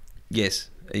 Yes.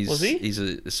 Was he? He's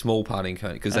a small part in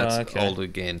Conan, because that's okay. old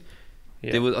again.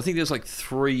 Yeah. I think there was like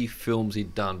 3 films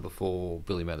he'd done before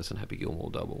Billy Madison, Happy Gilmore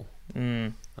double.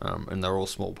 Mm. And they're all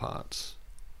small parts.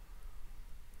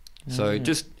 So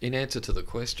just in answer to the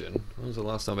question, when was the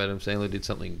last time Adam Sandler did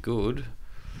something good?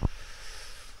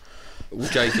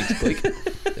 Jay thinks Click.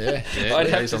 Yeah. I'd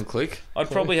have Jay's to- on Click. I'd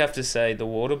probably have to say The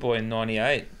Waterboy in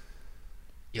 98.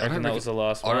 Yeah, I reckon that was the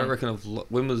last I one. don't reckon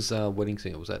when was Wedding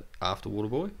Singer? Was that after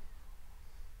Waterboy?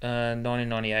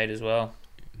 1998 as well.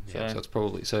 Yeah, So- so it's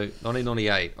probably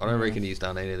 1998. I don't reckon he's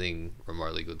done anything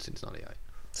remotely good since 98.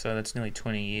 So that's nearly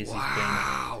 20 years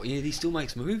Wow, yeah, he still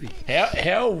makes movies.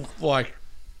 How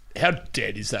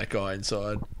dead is that guy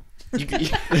inside?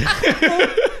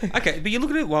 Okay, but you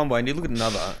look at it one way and you look at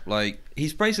another. Like,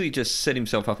 he's basically just set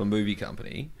himself up a movie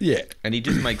company Yeah. and he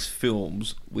just makes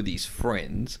films with his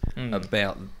friends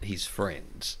about his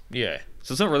friends. been. Yeah.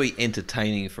 So it's not really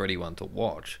entertaining for anyone to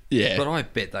watch. Yeah. But I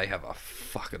bet they have a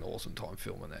fucking awesome time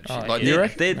filming that shit. Oh, Like, yeah. You their,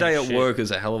 reckon? their day No at shit. work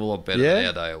is a hell of a lot better Yeah. than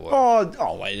our day at work.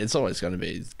 Oh wait, it's always going to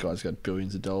be. This guy's got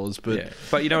billions of dollars, but Yeah.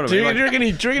 But you know what do I you, mean? do you Like, reckon he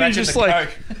Imagine just the like?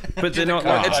 Coke. but they're not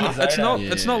like it's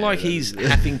not like Yeah. he's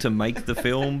having to make the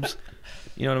films.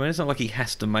 You know what I mean? It's not like he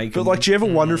has to make But them. like, do you ever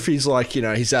wonder if he's like,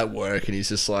 he's at work and he's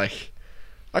just like,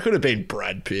 I could have been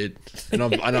Brad Pitt, and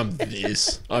I'm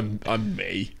this. I'm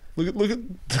me. Look at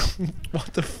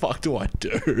what the fuck do I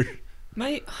do?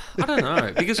 Mate, I don't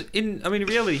know, because in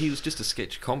reality, he was just a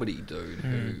sketch comedy dude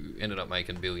who ended up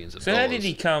making billions of So dollars. how did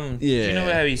he come? Do Yeah. you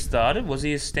know how he started? Was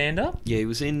he a stand-up? Yeah, he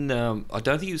was in. I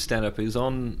don't think he was stand up. He was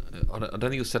on. I don't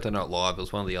think it was Saturday Night Live. It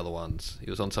was one of the other ones. He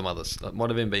was on some other. That might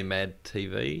have been Mad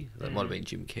TV. That might have been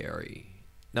Jim Carrey.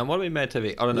 No, it might have been Mad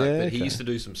TV. I don't know. Yeah, but he okay. used to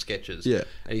do some sketches. Yeah.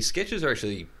 And his sketches are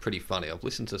actually pretty funny. I've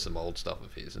listened to some old stuff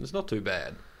of his, and it's not too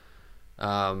bad.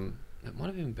 It might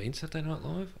have even been Saturday Night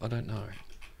Live. I don't know.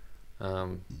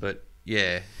 But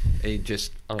yeah, he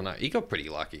just. I don't know. He got pretty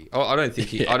lucky. I don't think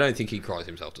he. Yeah. I don't think he cries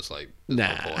himself to sleep.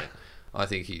 That's my Nah. point. I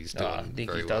think he's doing I think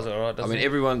very he does well. all right, doesn't he?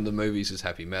 everyone in the movies is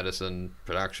Happy Madison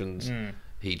Productions.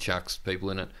 He chucks people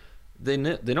in it.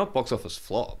 They're not box office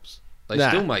flops. They Nah.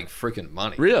 still make freaking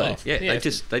money. Really? Yeah, Yeah.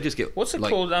 they just get What's it like,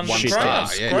 called? one Shit star.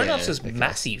 Grown-ups. Yeah. Grown-ups Yeah, is okay.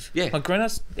 massive. Yeah. Like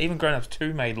Grown-ups, even Grown-ups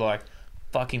 2 made like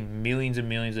fucking millions and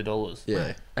millions of dollars.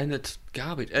 Yeah. And it's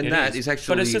garbage. And It that is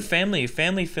actually. But it's a family.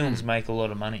 Family films make a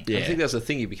lot of money. Yeah. I think that's the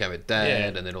thing. He became a dad,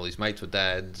 Yeah. and then all his mates were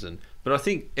dads, but I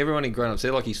think everyone in Grown Ups,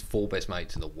 they're like his 4 best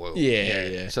mates in the world.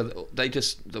 Yeah. So they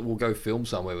just will go film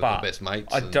somewhere with But their best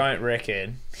mates. I and- don't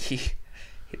reckon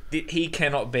he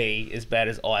cannot be as bad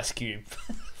as Ice Cube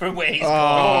from where he's Oh,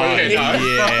 gone.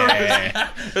 yeah.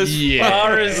 As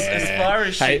far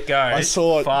as shit goes, I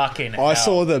saw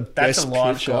the That's best a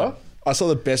life picture. gone. I saw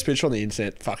the best picture on the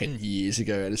internet fucking years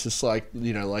ago, and it's just like,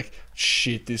 you know, like,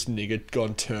 shit, this nigga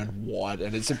gone turned white,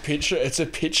 and it's a picture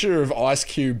of Ice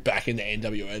Cube back in the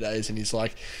NWA days, and he's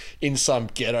like in some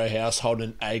ghetto house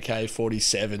holding an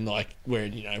AK-47, like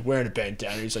wearing a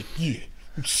bandana. He's like, yeah.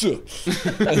 So,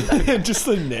 and then just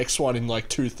the next one in like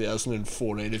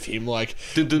 2014 of him like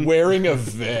wearing a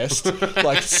vest,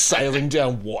 like sailing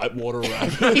down whitewater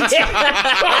rapids.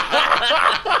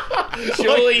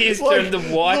 Surely he's turned the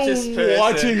whitest person.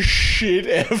 Whitest shit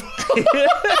ever.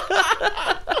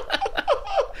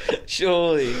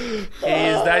 Surely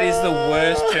that is the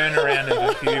worst turnaround of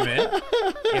a human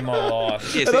in my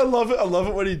life. And I love it. I love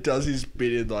it when he does his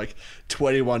bit in like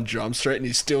 21 Jump Street, and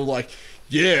he's still like,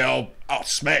 "Yeah, I'll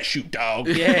smash you, dog."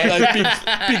 Yeah. Like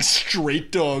that big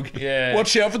street dog. Yeah.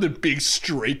 Watch out for the big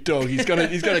street dog. He's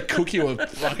gonna cook you a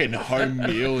fucking home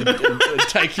meal and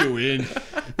take you in.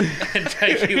 And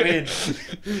take you in.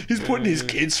 He's putting his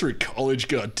kids through college.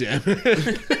 God damn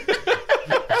it.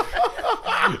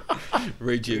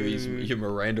 Read you your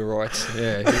Miranda rights.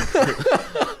 Yeah.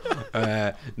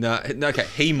 No, okay.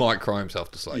 He might cry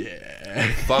himself to sleep.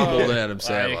 Yeah. Far more than Adam I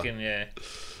Sandler. reckon, yeah.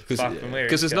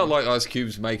 Because it's not like Ice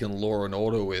Cube's making Law and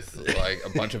Order with like a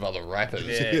bunch of other rappers.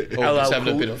 Yeah. Or just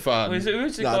having a bit of fun. Who's the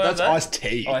No, guy that's that?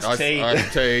 Ice-T. Ice-T.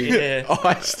 Ice-T. Yeah.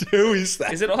 Ice-T. Who is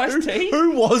that? Is it Ice-T?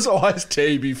 Who was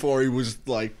Ice-T before he was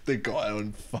like the guy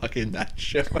on fucking that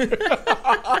show?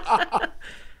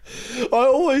 I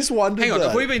always wondered. Hang on, that.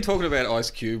 have we been talking about Ice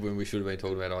Cube when we should have been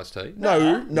talking about Ice-T?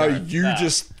 No, you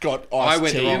just got Ice-T. I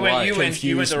went the wrong way. You went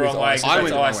the wrong way. I went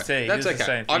the wrong Ice-T. way. That's It's the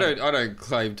okay. same I thing. don't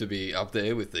claim to be up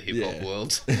there with the hip hop Yeah.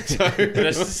 world. So, But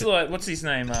it's just like, what's his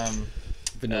name?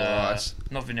 Vanilla Ice.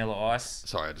 Not Vanilla Ice.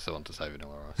 Sorry, I just wanted to say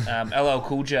Vanilla Ice. LL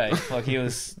Cool J. Like he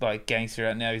was like gangster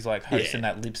out now. He's like hosting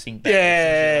that lip sync.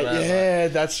 Yeah,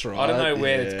 that's right. I don't know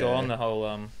where it's yeah. gone. The whole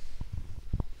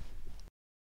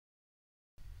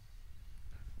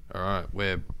All right,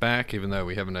 we're back, even though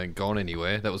we haven't gone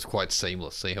anywhere. That was quite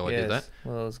seamless. See how I did that?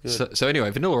 Well, it was good. So anyway,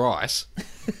 Vanilla Ice.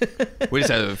 We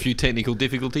just had a few technical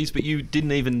difficulties, but you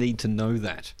didn't even need to know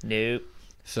that. Nope.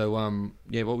 So,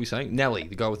 yeah, what were we saying? Nelly,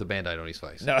 the guy with the Band-Aid on his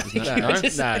face. No, Isn't that- no?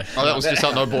 No. Oh, that was just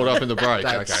something I brought up in the break.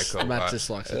 That's, Okay, cool. Matt All right. just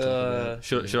likes to talk about.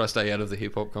 Should I stay out of the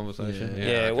hip-hop conversation? Yeah.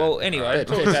 Yeah. okay. Well, anyway, All right.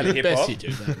 talk about the hip Best hop. you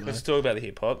do that, Let's mate. talk about the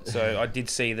hip hop. So I did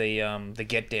see the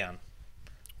Get Down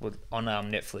on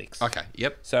Netflix. Okay,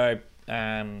 yep. So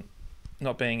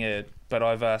not being but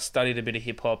I've studied a bit of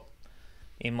hip hop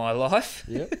in my life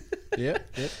Yep.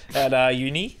 at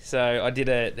uni. So I did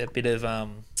a bit of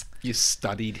You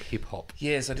studied hip-hop.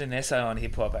 yes, I did an essay on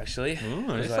hip hop actually.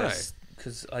 Oh, essay.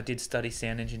 Because I did study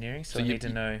sound engineering, so I you- need to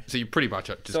know. So you're pretty much...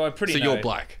 So I pretty know. you're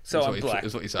black. So is I'm what black.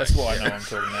 Is what you're saying. That's why I know I'm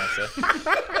talking now.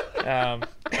 So,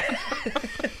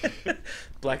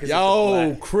 black as Yo,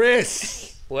 black.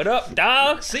 Chris. What up,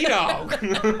 dog? Sea dog.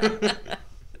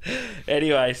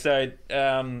 Anyway, so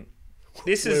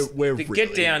this is We're the really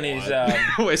Get Down white. is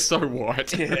We're so white.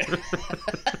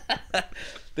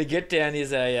 the Get Down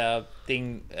is a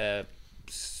thing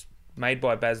made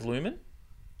by Baz Luhrmann.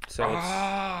 So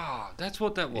it's That's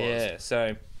what that was. yeah,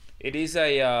 so it is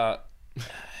a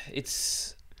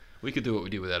it's We could do what we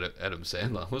did with Adam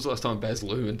Sandler. When was the last time Baz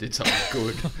Luhrmann did something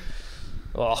good?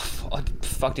 I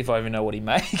fucked if I even know what he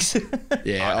makes.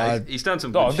 Yeah, He's done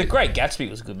some good The shit. Great Gatsby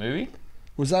was a good movie.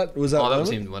 was that Oh, that was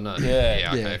Lemon? him, wasn't it? Yeah.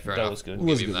 okay, Yeah, fair that enough. was good. We'll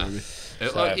Was give a him good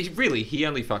that. So- He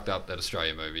only fucked up that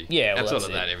Australia movie. Yeah, well, outside that's of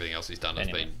it. that, everything else he's done has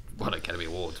Anyway. been won Academy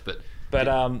Awards. But But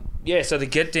so the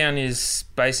Get Down is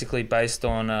basically based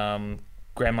on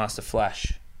Grandmaster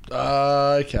Flash.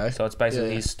 Okay. So it's basically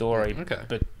Yeah. his story, Okay.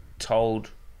 but told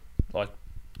like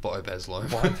by Baz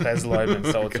Luhrmann. by Baz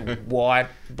Luhrmann. So it's white,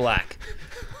 black.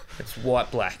 It's white,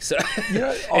 black. So know,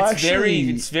 it's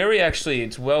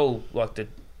well like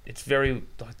it's very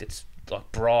like it's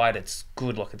like bright. It's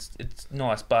good. Like it's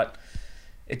nice, but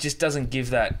it just doesn't give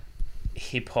that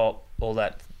hip hop or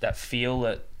that feel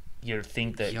that you'd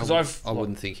think that because I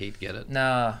wouldn't think he'd get it.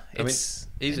 Nah, I mean, it's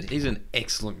he's an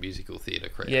excellent musical theatre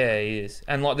creator. yeah, he is,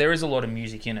 and like there is a lot of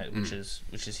music in it, which is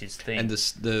his thing. And the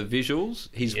visuals,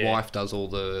 his Yeah. wife does all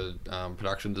the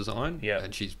production design, Yeah.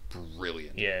 and she's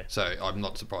brilliant. Yeah. So I'm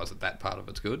not surprised that part of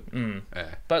it's good.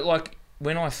 Yeah. But like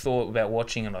when I thought about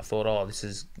watching it, I thought, oh,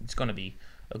 it's going to be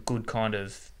a good kind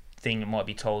of thing. It might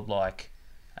be told like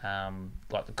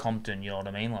the Compton, you know what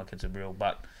I mean? Like it's a real,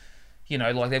 but you know,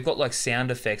 like they've got like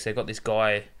sound effects. They've got this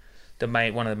guy,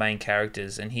 one of the main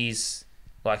characters, and he's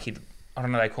like I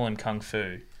don't know, they call him Kung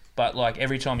Fu, but like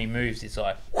every time he moves, it's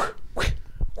like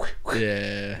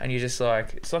Yeah. and you're just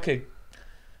like, it's like a,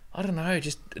 I don't know,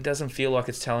 it doesn't feel like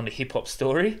it's telling a hip hop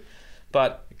story,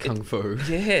 but Kung Fu.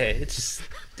 yeah, it's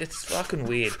fucking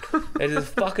weird. It is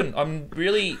fucking. I'm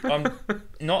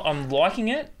liking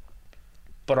it,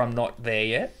 but I'm not there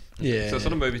yet. Yeah. So it's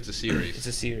not a movie, it's a series. It's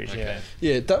a series, Okay.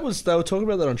 yeah. Yeah, they were talking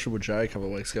about that on Triple J a couple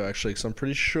of weeks ago, actually, because I'm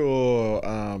pretty sure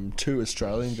 2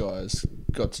 Australian guys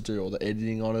got to do all the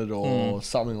editing on it or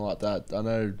something like that. I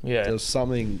know there was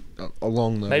something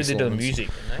along those lines. They did the music,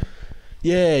 didn't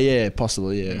Yeah,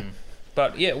 possibly, yeah. they?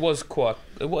 But yeah,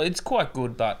 it's quite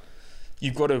good, but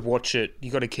you've got to watch it.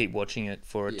 You've got to keep watching it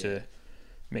for it to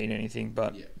mean anything.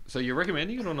 But So you're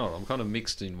recommending it or not? I'm kind of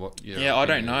mixed in what. I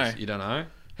don't know. You don't know.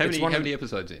 How many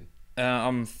episodes in?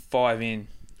 I'm 5 in.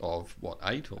 Of what,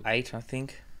 8? Or? 8, I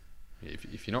think.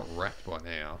 If you're not wrapped by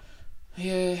now.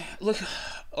 Yeah, look,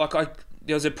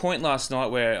 there was a point last night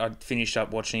where I finished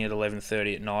up watching it at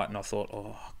 11:30 at night, and I thought,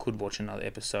 I could watch another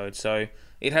episode. So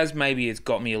it's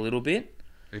got me a little bit.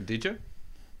 Did you?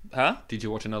 Huh? Did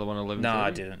you watch another one at 11:30? No,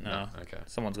 I didn't. No. Okay.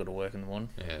 Someone's got to work in the morning.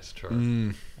 Yeah, it's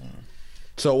true.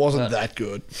 So it wasn't that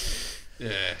good.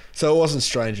 Yeah. So it wasn't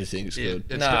Stranger Things good.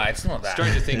 It's not that.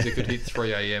 Stranger Things, it could hit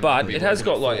 3 a.m. But it has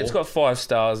got it's got 5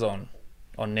 stars on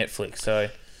Netflix. So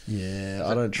Yeah,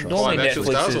 I don't trust normally 5 actual Netflix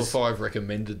stars or is- 5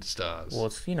 recommended stars? well,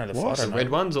 it's, I What? don't The know. red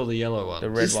ones or the yellow ones? The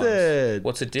red Is ones. there-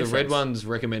 What's the The difference? red one's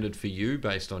recommended for you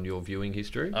based on your viewing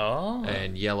history. Oh.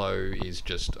 And yellow is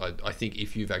just, I think,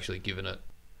 if you've actually given it.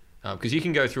 Because you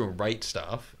can go through and rate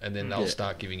stuff, and then they'll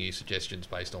start giving you suggestions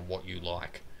based on what you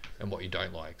like and what you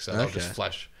don't like. So they'll just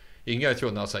flash. You can go through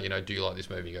and they'll say, do you like this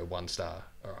movie? You go 1 star.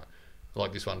 All right. I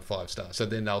like this one, 5 stars. So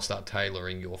then they'll start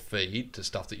tailoring your feed to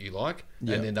stuff that you like,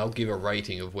 and then they'll give a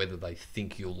rating of whether they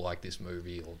think you'll like this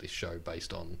movie or this show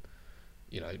based on,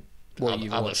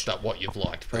 other stuff, what you've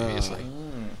liked previously.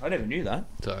 I never knew that.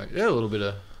 So yeah, a little bit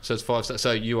of. So it's 5 stars.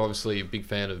 So you obviously a big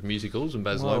fan of musicals and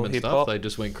Baz Luhrmann stuff. hip-hop. They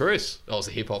just went Chris. Oh, it's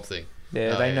a hip hop thing.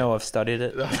 Yeah, they know I've studied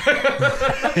it.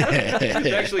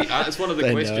 Actually, it's one of the They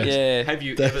know. questions. Yeah. Have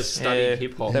you ever studied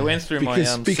hip hop? They went through my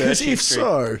because search if history.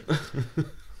 so,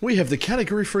 we have the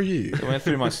category for you. They went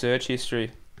through my search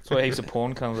history. That's why heaps of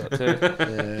porn comes up too.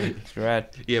 It's rad.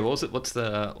 Yeah, what was it? What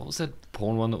was that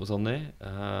porn one that was on there?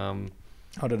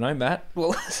 I don't know, Matt.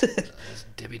 Well,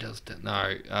 Debbie does.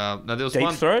 No, no. There was Deep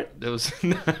one. Throat? There was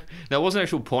no. It wasn't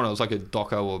actual porn. It was like a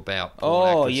doco about.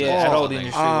 Porn Oh actors yeah, or adult something.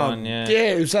 industry one. Yeah.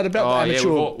 Yeah, was that about Oh the yeah,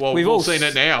 amateur? we've all s- seen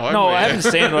it now. No, we? I haven't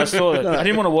seen it. I saw it. I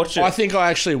didn't want to watch it. I think I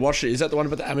actually watched it. Is that the one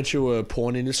about the amateur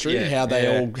porn industry? Yeah. How they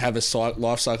Yeah. all have a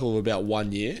life cycle of about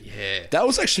 1 year? Yeah. That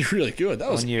was actually really good.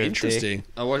 That was 1 year of interesting.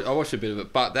 I watched a bit of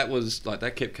it, but that was like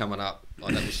that kept coming up.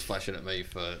 Like that was flashing at me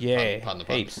for pardon the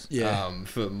pun, heaps. Yeah.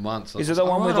 for months. Is it the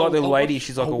one with like the lady?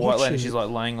 She's like a I'll white watch lady. it. She's like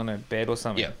laying on her bed or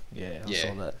something. Yeah. I Yeah.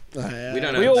 saw that. We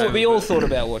don't know. We all thought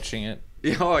about watching it.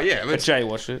 Yeah, oh yeah, But Jay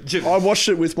watched it. I watched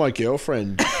it with my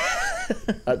girlfriend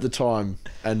at the time,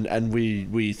 and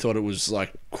we thought it was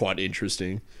like quite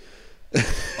interesting.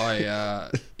 I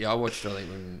watched it, I think,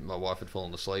 when my wife had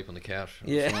fallen asleep on the couch.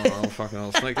 Yeah.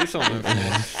 I'll sneak this on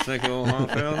there. Sneak a little half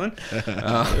hour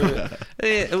then.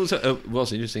 It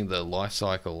was interesting, the life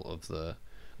cycle of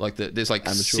there's like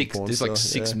Amateur porn there's like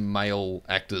star, 6 male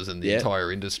actors in the Yep.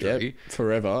 entire industry. Yep,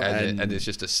 forever. And there's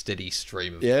just a steady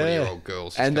stream of Yeah. 20-year-old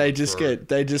girls. and they coming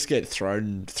through. just get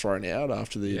thrown out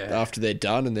after they're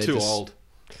done, and they're too just old.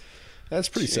 That's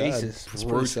pretty sad. Jesus. It's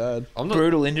pretty sad. I'm not,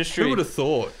 Brutal industry. Who would have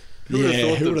thought? Who would Yeah,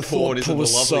 have who thought would that have porn thought isn't porn the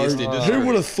was so? loveliest industry? Who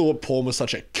would have thought porn was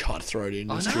such a cutthroat I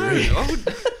industry? know. I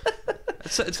would,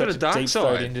 it's got a dark Deep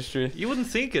throat side. industry. You wouldn't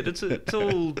think it. It's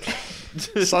all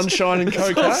Sunshine and it's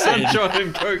all cocaine. sunshine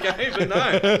and cocaine, but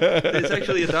no, there's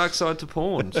actually a dark side to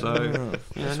porn. So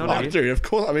not Oh, dude, of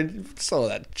course. I mean, some of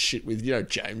that shit with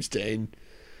James Dean,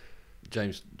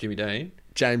 Jimmy Dean.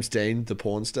 James Dean, the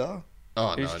porn star.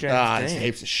 Oh Who's no, James Dean?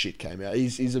 Heaps of shit came out.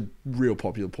 He's a real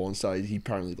popular porn star. He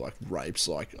apparently like rapes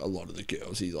like a lot of the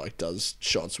girls he like does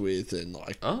shots with, and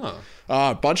like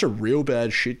a bunch of real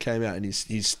bad shit came out, and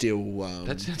he's still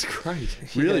that sounds great.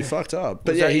 really fucked up.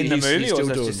 But Was yeah, that in the he's movie, he's or still is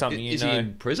that doing. just something you Is know? he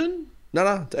in prison?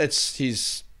 No, it's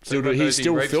he's still Everyone he's knows he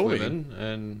still rapes filming.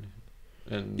 women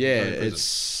and Yeah, go to prison.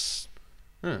 it's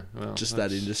Well, just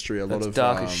that's- that industry. A lot That's of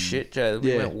dark as shit, Joe.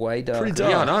 We went way dark. Pretty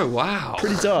dark. Yeah, I know. Wow.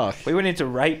 Pretty dark. We went into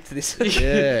rape this.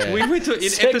 Yeah. We went to in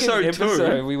Second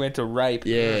episode 2. we went to rape.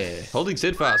 Yeah. Holding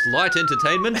Steadfast, light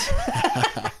entertainment,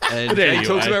 and But Jay anyway.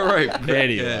 talks about rape.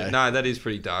 Anyway. Yeah, no, that is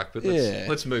pretty dark. But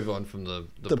let's move on from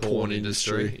the porn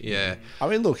industry. Yeah, I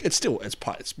mean, look, it's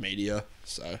media,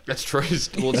 So That's true.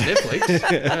 Well, it's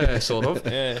Netflix, sort of.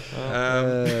 Yeah.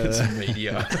 It's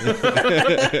media.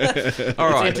 All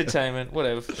It's right. entertainment,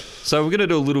 whatever. So we're going to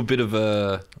do a little bit of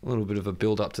a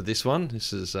build up to this one.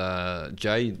 This is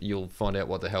Jay. You'll find out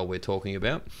what the hell we're talking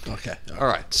about. okay. All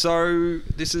right. So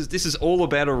this is all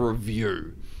about a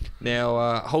review.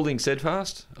 Now, Holding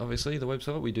Steadcast, obviously the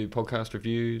website. We do podcast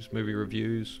reviews, movie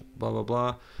reviews, blah blah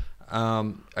blah.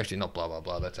 Actually, not blah blah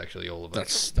blah. That's actually all of it.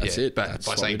 That's it. But That's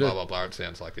by what saying we do. blah blah blah, it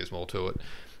sounds like there's more to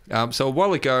it. So a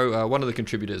while ago, one of the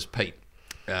contributors, Pete,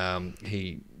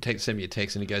 he sent me a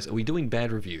text and he goes, "Are we doing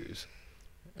bad reviews?"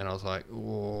 And I was like,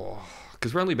 "Oh,"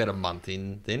 because we're only about a month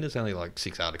in. Then there's only like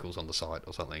 6 articles on the site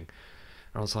or something. And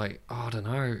I was like, "Oh, I don't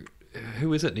know,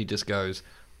 who is it?" And he just goes,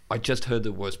 "I just heard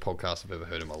the worst podcast I've ever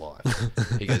heard in my life."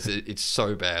 He goes, "It's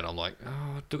so bad." I'm like,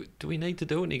 "Oh, do we need to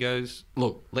do it?" And he goes,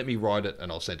 "Look, let me write it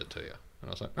and I'll send it to you." And I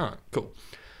was like, "All right, cool."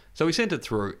 So we sent it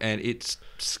through, and it's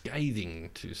scathing,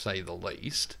 to say the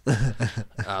least,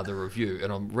 the review.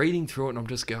 And I'm reading through it, and I'm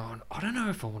just going, I don't know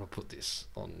if I want to put this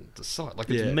on the site. Like,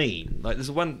 it's mean. Like, there's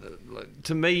one... Like,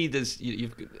 to me, there's...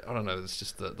 I don't know, it's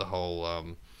just the whole...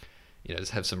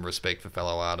 just have some respect for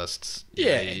fellow artists. You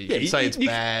can say it's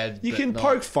bad. You but can not-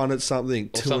 poke fun at something Or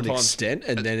to an sometimes- extent,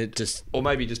 and then it just... Or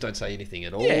maybe just don't say anything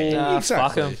at all. Nah,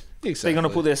 exactly. fuck 'em. Exactly. They're going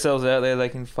to put themselves out there, they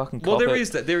can fucking cop Well, there it. is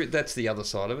that. That's the other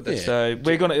side of it. That's So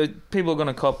people are going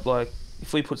to cop, like,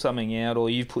 if we put something out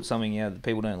or you put something out that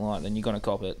people don't like, then you're going to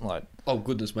cop it. Like, Oh,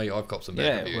 goodness me, I've copped some bad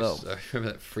Yeah, reviews. well.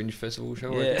 Remember that Fringe Festival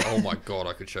show? Yeah. Oh my God,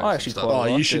 I could show you I some actually stuff. quite Oh,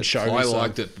 you liked should it. show me I some.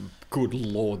 liked it. Good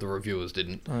Lord, the reviewers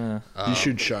didn't. You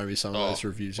should show me some of those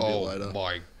reviews a bit later. Oh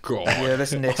my God. Yeah,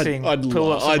 that's the next thing. I'd Pull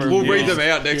love- up some We'll read reviews. them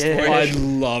out next Yeah. week. I'd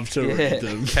love to read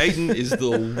them. Caden is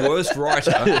the worst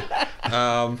writer.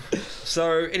 So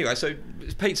anyway, so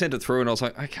Pete sent it through and I was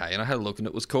like, okay. And I had a look and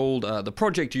it was called the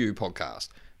Project U podcast.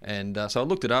 And so I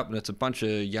looked it up and it's a bunch of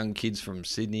young kids from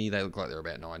Sydney. They look like they're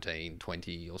about 19,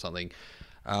 20 or something.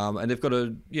 And they've got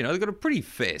a pretty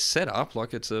fair setup.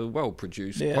 Like it's a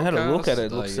well-produced podcast. I had a look at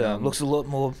it. They, Looks a lot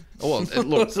more... Well, it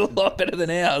looks a lot better than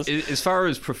ours. As far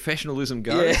as professionalism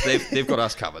goes, they've got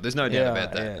us covered. There's no doubt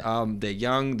about that. Yeah. They're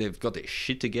young. They've got their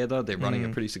shit together. They're running a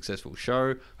pretty successful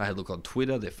show. I had a look on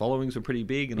Twitter. Their followings were pretty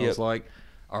big. And I was like,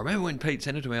 I remember when Pete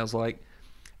sent it to me, I was like,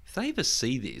 if they ever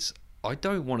see this, I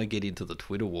don't want to get into the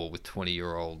Twitter war with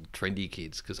 20-year-old trendy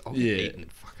kids because I'll get eaten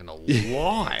fucking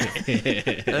alive.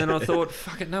 And then I thought,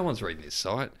 fuck it, no one's reading this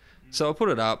site. So I put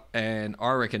it up and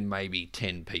I reckon maybe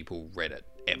 10 people read it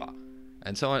ever.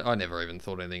 And so I never even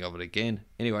thought anything of it again.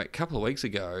 Anyway, a couple of weeks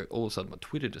ago, all of a sudden my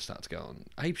Twitter just starts going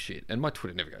apeshit. And my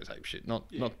Twitter never goes apeshit. Not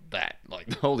that.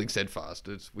 Like, Holding Steadfast.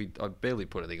 I barely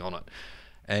put anything on it.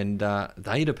 And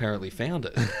they'd apparently found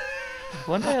it.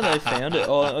 Wonder how they found it.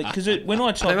 Oh, because when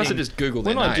I typed They must have just Googled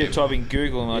their when I name. did type in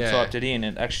Google and I Yeah. typed it in,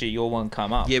 and actually your one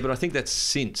come up. Yeah, but I think that's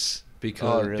since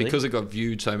because really? because it got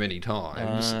viewed so many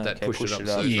times that okay, pushed it up pushed it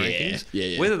to up. those Yeah, rankings.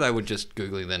 yeah. Whether they were just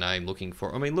googling their name looking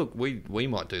for, I mean, look, we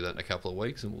might do that in a couple of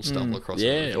weeks and we'll stumble across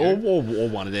it. Yeah, or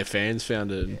one of their fans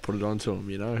found it and put it onto them.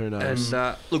 Who knows?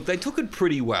 And look, they took it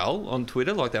pretty well on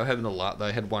Twitter. Like they were having a laugh.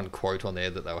 They had one quote on there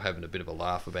that they were having a bit of a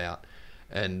laugh about,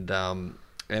 and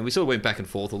we sort of went back and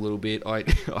forth a little bit. I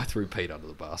threw Pete under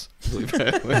the bus.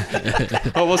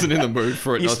 I wasn't in the mood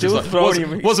for it. You're I was still just like, throwing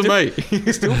him. wasn't me.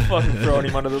 You're still fucking throwing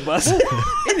him under the bus.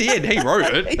 In the end, he wrote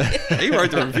it. He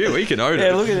wrote the review. He can own it.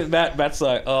 Yeah, look at it. Matt's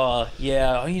like, oh,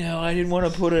 yeah, I didn't want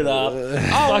to put it up.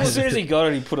 Like, as soon as he got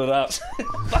it, he put it up.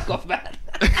 Fuck off, Matt.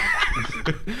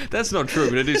 That's not true,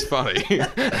 but it is funny.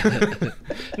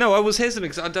 No, I was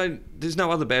hesitant because there's no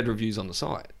other bad reviews on the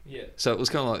site. Yeah. So it was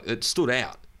kind of like, it stood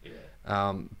out.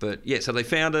 But yeah, so they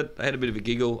found it. They had a bit of a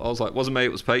giggle. I was like, wasn't me,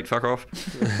 it was Pete, fuck off.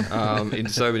 In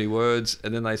so many words.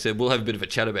 And then they said, we'll have a bit of a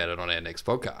chat about it on our next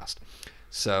podcast.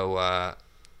 So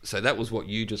that was what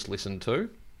you just listened to.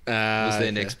 Was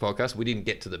their next podcast. We didn't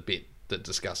get to the bit that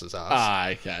discusses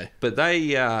us. Okay. But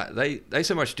they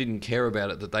so much didn't care about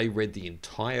it that they read the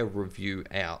entire review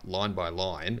out line by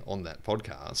line on that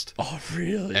podcast. Oh,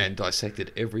 really? And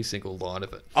dissected every single line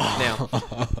of it. Now,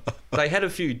 they had a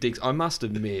few digs. I must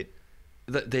admit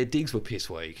that their digs were piss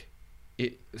weak.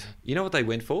 You know what they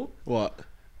went for? What?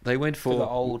 They went for the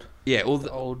old. Yeah, all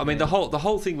old I mean, man. the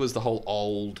whole thing was the whole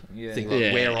old thing. Like,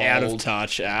 Yeah, we're old. out of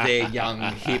touch. They're young,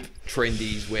 hip,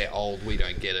 trendies. We're old. We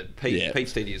don't get it. Yeah.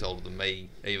 Pete's 10 years older than me,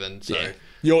 even. So Yeah.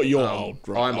 You're old,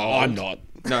 right? I'm old. I'm not.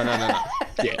 No.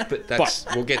 Yeah, But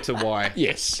we'll get to why.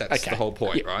 Yes, That's okay. the whole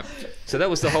point, right? So that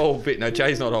was the whole bit. No,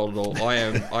 Jay's not old at all. I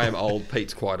am old.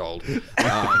 Pete's quite old. He's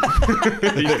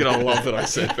gonna love that I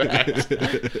said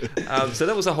that. So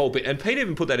that was the whole bit, and Pete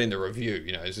even put that in the review.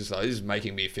 You know, it's just like, this is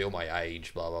making me feel my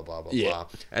age. Blah blah blah blah blah.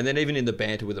 And then even in the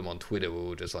banter with them on Twitter, we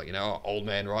were just like, old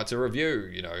man writes a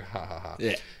review. Ha ha ha.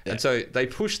 Yeah. And so they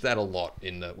pushed that a lot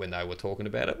when they were talking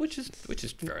about it, which is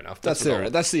fair enough. That's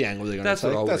the angle they're going to take. That's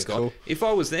what I would That's have got. cool. If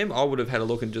I was them, I would have had a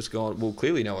look and just gone, well,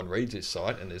 clearly no one reads this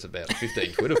site, and there's about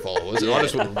 15 Twitter followers, and I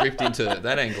just would have ripped into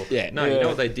that angle. Yeah. No, you know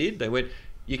what they did? They went,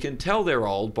 you can tell they're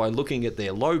old by looking at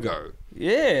their logo.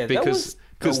 Yeah, Because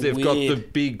they've got the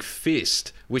big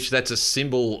fist, which that's a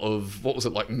symbol of, what was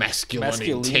it, like masculine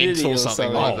intent or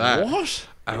something like that. What?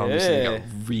 And I'm just thinking,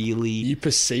 really? You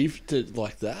perceived it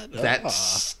like that?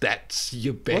 That's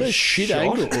your best What a shit shot?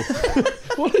 angle.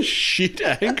 What a shit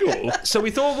angle. So we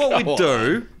thought what we'd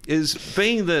do is,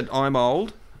 being that I'm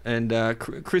old, and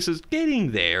Chris is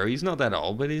getting there. He's not that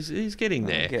old, but he's getting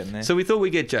there. Getting there. So we thought we'd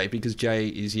get Jay, because Jay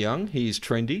is young, he's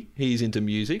trendy, he's into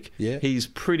music. Yeah. He's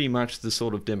pretty much the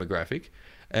sort of demographic.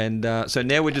 And so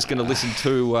now we're just going to listen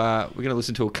to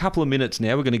a couple of minutes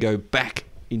now. We're going to go back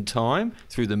in time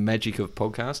through the magic of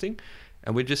podcasting,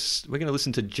 and we're going to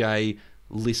listen to Jay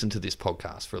listen to this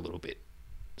podcast for a little bit.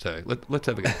 So let's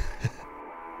have a go.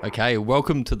 Okay,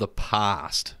 welcome to the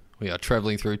past. We are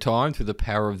travelling through time through the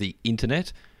power of the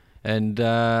internet. And,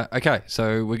 okay,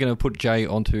 so we're going to put Jay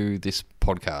onto this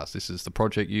podcast. This is the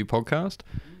Project U podcast.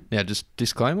 Now, just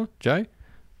disclaimer, Jay,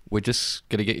 we're just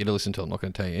going to get you to listen to it. I'm not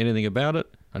going to tell you anything about it.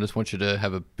 I just want you to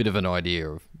have a bit of an idea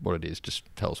of what it is. Just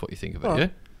tell us what you think of it, yeah?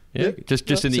 Yeah,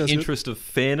 just in the interest of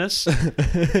fairness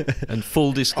and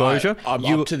full disclosure. I'm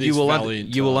up to this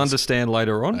valiant you will task. understand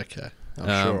later on. Okay.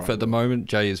 I'm sure for the moment,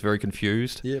 Jay is very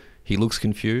confused. Yep. He looks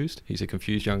confused. He's a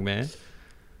confused young man.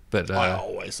 But I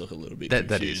always look a little bit confused.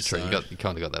 That is true. So You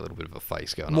kind of got that little bit of a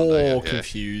face going on. more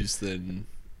confused than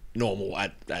normal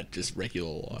at just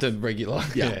regular life. The regular.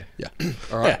 Yeah.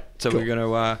 All right. Yeah, So cool. we're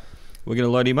gonna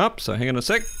load him up. So hang on a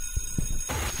sec.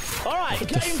 All right, What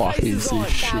the fuck is this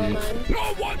shit?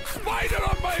 No one's spider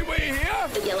on my way here!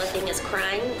 The yellow thing is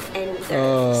crying and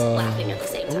they're just laughing at the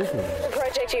same time. The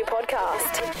Project U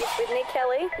podcast with Nick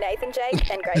Kelly, Nathan Jake,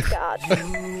 and Grace Gard.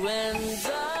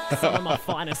 some of my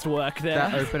finest work there.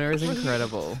 That opener is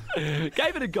incredible.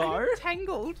 Gave it a go.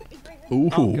 Tangled.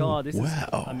 Ooh, Oh god, this is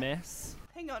wow. a mess.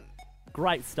 Hang on.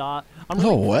 Great start. I'm really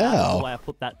proud of wow. the way I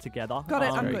put that together. Got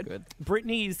it. I'm Very good.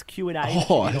 Brittany's Q&A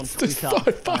Oh, on it's Twitter, so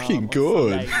fucking on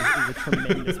good. Sunday is a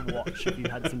tremendous watch if you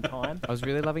had some time. I was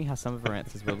really loving how some of her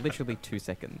answers were literally 2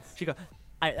 seconds. She got,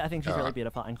 I think she's really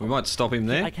beautiful. We might stop him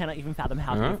there. I cannot even fathom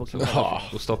how All right. beautiful she is. Oh,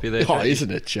 We'll stop you there. oh, Jay.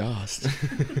 isn't it just?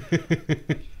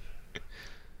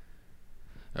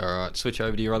 All right, switch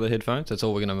over to your other headphones. That's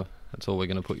all we're gonna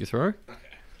put you through. Okay.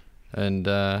 And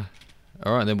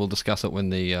all right, then we'll discuss it when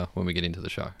we get into the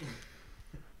show.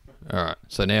 All right.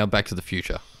 So now back to the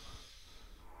future.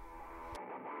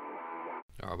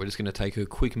 All right, we're just going to take a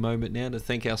quick moment now to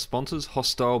thank our sponsors,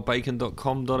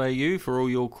 hostilebacon.com.au, for all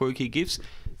your quirky gifts.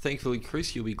 Thankfully,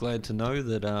 Chris, you'll be glad to know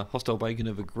that Hostile Bacon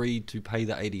have agreed to pay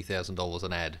the $80,000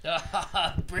 an ad.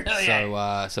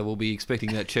 Brilliant. So we'll be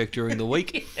expecting that check during the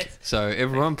week. So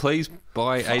everyone, please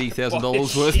buy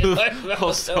 $80,000 worth of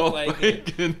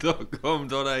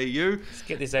hostilebacon.com.au. Let's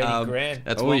get this 80 grand.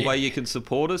 That's one way you can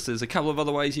support us. There's a couple of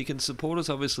other ways you can support us.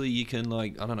 Obviously, you can,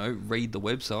 read the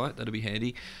website. That'd be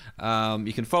handy.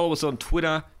 You can follow us on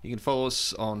Twitter. You can follow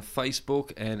us on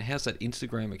Facebook. And how's that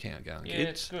Instagram account going? Yeah,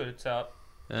 it's good. It's up.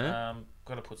 Huh?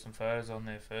 Got to put some photos on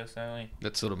there first, don't we?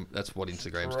 That's what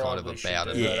Instagram's kind of Probably should about,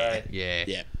 do isn't that, it? eh?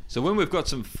 Yeah. So when we've got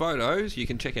some photos, you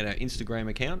can check out our Instagram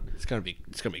account. It's gonna be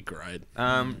great.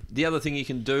 The other thing you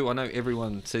can do, I know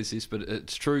everyone says this, but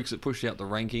it's true because it pushes out the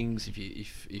rankings.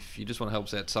 If you just want to help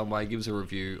us out some way, give us a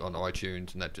review on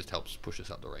iTunes, and that just helps push us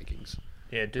up the rankings.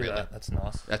 Yeah, do Really? that. That's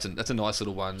nice. That's a nice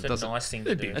little one. It's a nice thing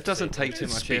to do. It doesn't take too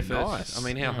much be effort. nice. I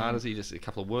mean, how hard is it? Just a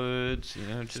couple of words,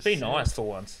 Just be nice for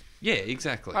once. Yeah,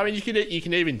 exactly. I mean, you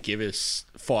can even give us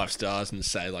 5 stars and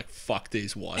say like, "Fuck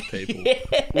these white people."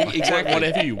 exactly.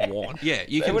 Whatever you want. Yeah,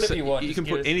 you Say can. whatever you want, You just can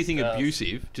give put us the anything stars.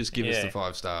 abusive. Just give us Yeah. the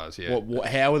 5 stars. Yeah.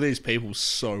 How are these people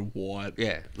so white?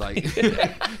 Yeah, like.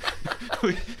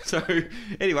 So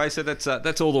anyway, so that's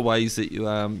all the ways that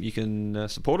you can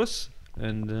support us,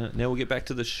 and now we'll get back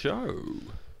to the show.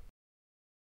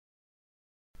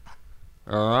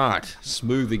 All right,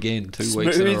 smooth again, 2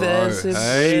 weeks in a Smooth row. as a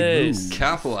Hey, breeze.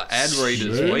 couple of ad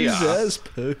readers we are. as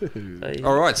poo.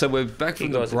 All right, so we're back from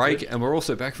You the guys are break, good. and we're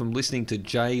also back from listening to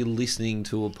Jay listening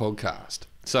to a podcast.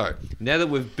 So now that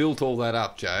we've built all that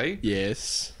up, Jay,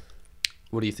 Yes.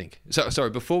 What do you think? So, sorry,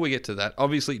 before we get to that,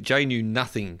 obviously Jay knew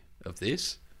nothing of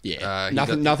this. Yeah,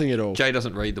 nothing at all. Jay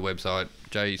doesn't read the website.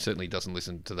 Jay certainly doesn't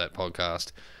listen to that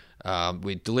podcast.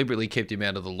 We deliberately kept him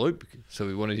out of the loop, so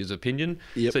we wanted his opinion.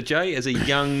 Yep. So, Jay, as a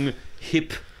young,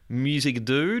 hip music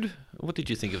dude, what did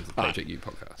you think of the Project U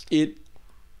podcast? It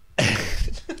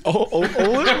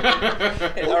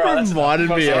reminded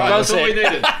me of. That's all we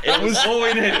needed. It was all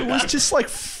we needed. It was just like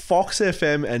Fox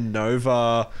FM and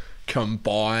Nova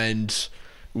combined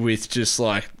with just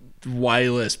like way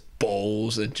less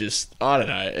balls and just I don't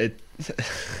know.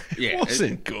 It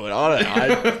wasn't good. I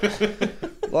don't know.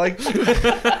 Like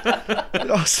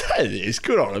I'll say this,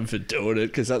 good on them for doing it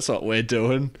because that's what we're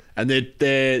doing, and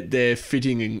they're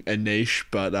fitting a niche,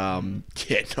 but not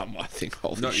my thing.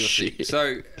 Holy Not your shit! shit.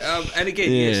 So, and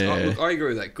again, yes, I agree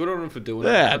with that. Good on them for doing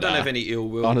it. Yeah, I don't have any ill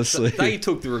will. honestly. They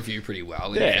took the review pretty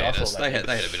well. In fairness. They had a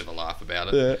bit of a laugh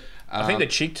about it. Yeah. I think the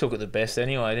chick took it the best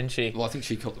anyway, didn't she? Well, I think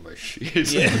she got the most shit.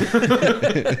 Yeah.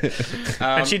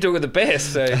 And she took it the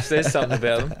best, so there's something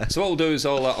about them. So what we'll do is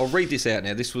I'll read this out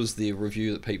now. This was the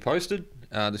review that Pete posted.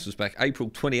 This was back April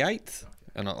 28th,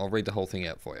 and I'll read the whole thing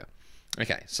out for you.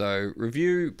 Okay, so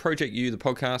review Project U, the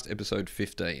podcast, episode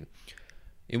 15.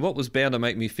 In what was bound to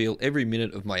make me feel every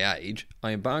minute of my age,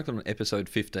 I embarked on episode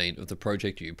 15 of the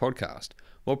Project U podcast.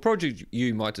 While Project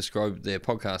U might describe their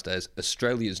podcast as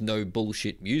Australia's no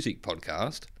bullshit music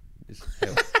podcast,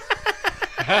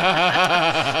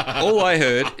 all I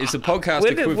heard is the podcast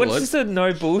equivalent. What does the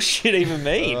no bullshit even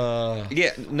mean?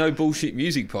 No bullshit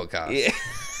music podcast. Yeah.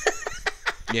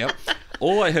 Yep.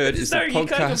 All I heard is the You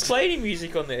can't even podcast. play any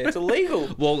music on there. It's illegal.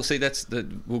 Well, see,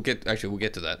 we'll get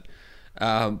to that.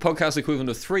 Podcast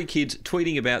equivalent of 3 kids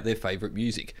tweeting about their favourite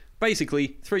music.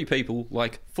 Basically, 3 people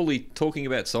fully talking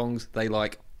about songs they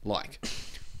like.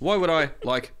 Why would I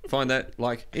find that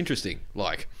interesting?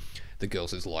 The girl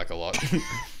says a lot.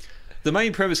 The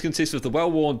main premise consists of the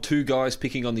well-worn 2 guys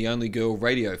picking on the only girl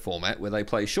radio format where they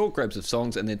play short grabs of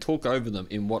songs and then talk over them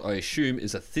in what I assume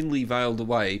is a thinly veiled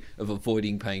way of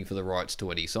avoiding paying for the rights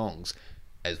to any songs.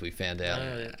 As we found out,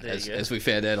 as we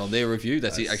found out on their review,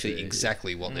 that's actually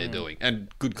exactly what they're doing, and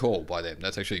good call by them.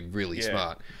 That's actually really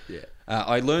smart. Yeah.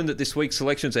 I learned that this week's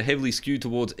selections are heavily skewed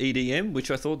towards EDM,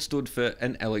 which I thought stood for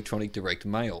an electronic direct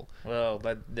mail. Well,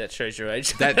 that shows your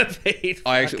age. When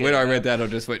I read that, I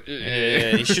just went,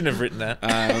 yeah, you shouldn't have written that.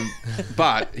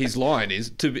 But his line is,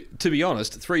 to be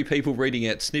honest, 3 people reading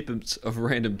out snippets of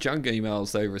random junk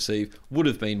emails they receive would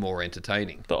have been more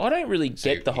entertaining. But I don't really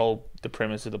get the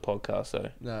premise of the podcast,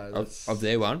 though. No, of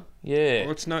their one. Yeah.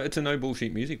 Well, it's a no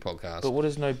bullshit music podcast. But what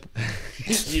is no?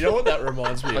 You know what that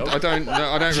reminds me of? I don't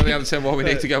really understand why we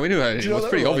need to go into it. It's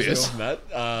pretty obvious. Matt?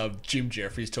 Jim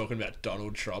Jeffries talking about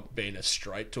Donald Trump being a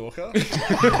straight talker. He's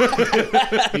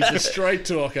a straight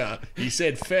talker. He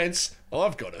said fence.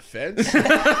 I've got a fence.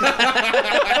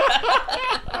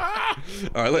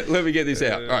 All right, let me get this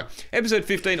out. All right, episode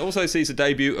 15 also sees the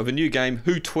debut of a new game,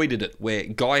 Who Tweeted It, where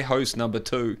guy host number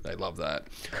 2, they love that,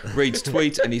 reads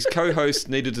tweets and his co-hosts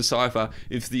need to decipher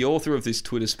if the author of this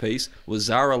Twitter's piece was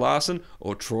Zara Larson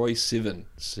or Troy Sivan.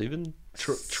 Sivan?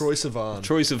 Troy Sivan.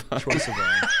 Troy Sivan. Troy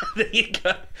Sivan. There you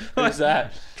go. Who's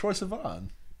that? Troy Sivan.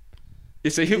 You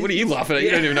see, what are you laughing at?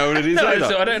 You don't even know what it is either.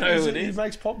 So I don't know who it is. He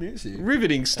makes pop music.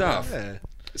 Riveting stuff. Yeah.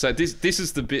 So this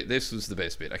is the bit. This was the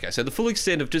best bit. Okay, so the full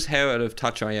extent of just how out of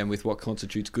touch I am with what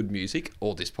constitutes good music,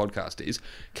 or this podcast is,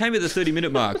 came at the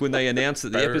 30-minute mark when they announced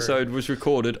that the episode was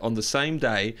recorded on the same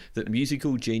day that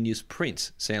musical genius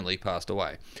Prince sadly passed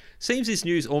away. Seems this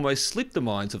news almost slipped the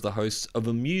minds of the hosts of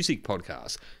a music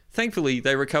podcast. Thankfully,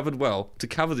 they recovered well to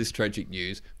cover this tragic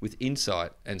news with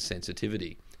insight and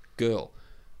sensitivity. Girl,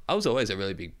 I was always a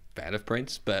really big fan of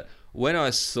Prince, but when I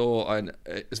saw it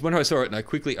and I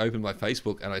quickly opened my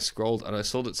Facebook and I scrolled and I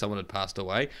saw that someone had passed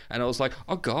away and I was like,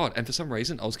 oh God, and for some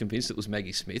reason I was convinced it was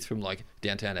Maggie Smith from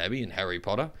Downton Abbey and Harry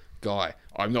Potter. Guy,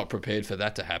 I'm not prepared for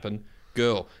that to happen.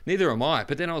 Girl, neither am I.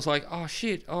 But then I was like, oh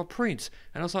shit, Prince.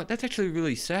 And I was like, that's actually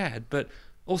really sad, but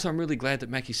also I'm really glad that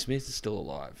Maggie Smith is still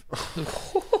alive.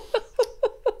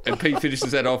 And Pete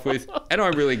finishes that off with, and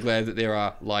I'm really glad that there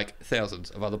are thousands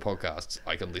of other podcasts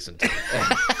I can listen to.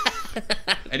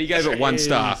 And he gave it 1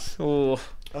 star. Oh,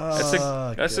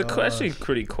 that's actually a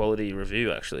pretty quality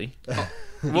review, actually.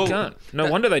 Well, you can't. No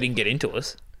wonder they didn't get into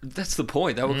us. That's the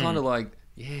point. They were kind of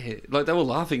they were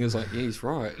laughing. It was yeah, he's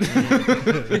right.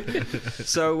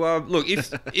 So, look,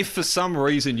 if for some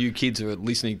reason you kids are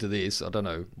listening to this, I don't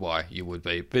know why you would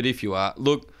be, but if you are,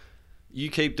 look, you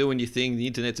keep doing your thing. The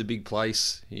internet's a big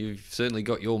place. You've certainly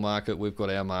got your market. We've got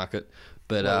our market.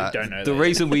 But Well, we don't know the that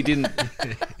reason we didn't...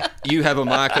 You have a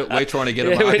market. We're trying to get a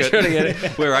Yeah, market. we're trying to get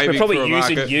it. We're aiming probably for a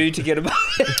using market. you to get a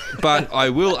market. But I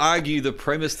will argue the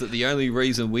premise that the only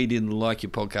reason we didn't like your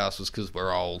podcast was because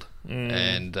we're old.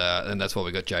 And that's why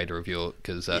we got Jay to review it.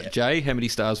 Because, Jay, how many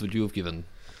stars would you have given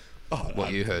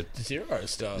what you heard? 0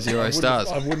 stars. Zero stars.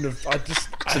 I wouldn't have. I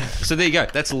just. So there you go.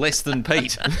 That's less than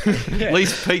Pete. At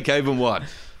least Pete gave him one.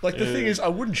 Like, the thing is, I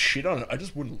wouldn't shit on it. I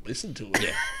just wouldn't listen to it.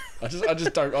 Yeah. I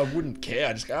just don't. I wouldn't care.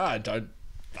 I just go,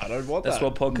 I don't want That's that.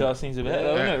 what podcasting's about,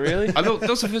 isn't it? Really? I thought that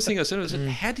was the first thing I said. I said,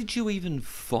 "How did you even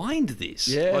find this?"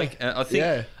 Yeah. Like, I think,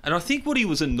 Yeah. and I think what he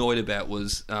was annoyed about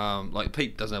was, like,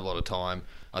 Pete doesn't have a lot of time.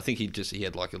 I think he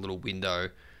had like a little window,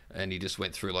 and he just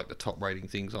went through like the top rating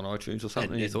things on iTunes or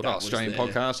something. And he And thought, that "Oh, was Australian there.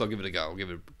 podcast, I'll give it a go. I'll give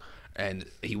it." And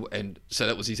so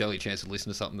that was his only chance to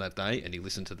listen to something that day, and he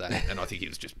listened to that, and I think he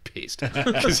was just pissed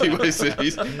because he wasted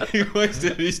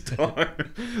his time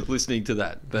listening to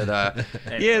that. But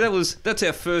that's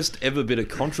our first ever bit of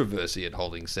controversy at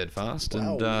Holding Steadfast,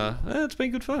 and it's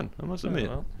been good fun, I must admit.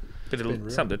 Well,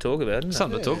 something to talk about, isn't it?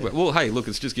 Something to talk about. Well, hey, look,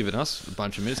 it's just given us a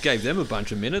bunch of minutes, gave them a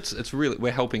bunch of minutes. It's really,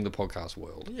 we're helping the podcast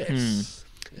world. Yes.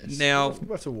 Now, we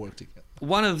have to work together.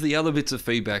 one of the other bits of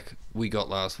feedback we got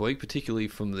last week, particularly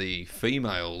from the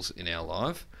females in our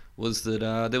life, was that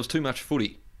there was too much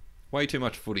footy. Way too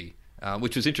much footy.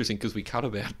 Which was interesting because we cut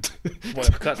about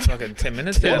Cut fucking 10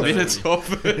 minutes down. 10 minutes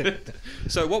off it.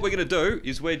 So what we're going to do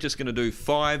is we're just going to do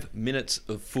 5 minutes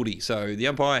of footy. So the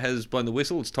umpire has blown the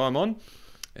whistle. It's time on.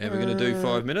 And we're going to do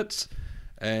 5 minutes.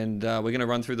 And we're going to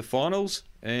run through the finals.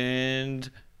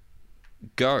 And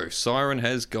go. Siren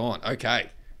has gone. Okay.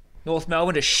 North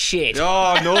Melbourne to shit.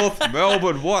 Oh, North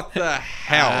Melbourne, what the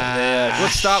hell?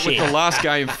 Let's start with the last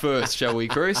game first, shall we,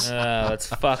 Chris? Let's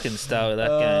fucking start with that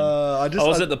game. I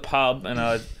was at the pub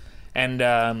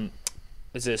and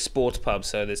it's a sports pub,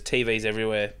 so there's TVs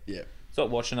everywhere. Yeah.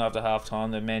 Stopped watching after half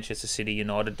time. The Manchester City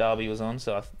United derby was on,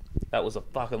 so that was a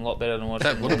fucking lot better than watching.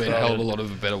 That would have been a hell of a lot of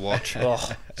a better watch. Oh.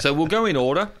 So we'll go in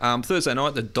order. Thursday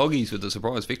night, the Doggies with the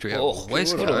surprise victory over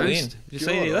West what a win. Coast. Did you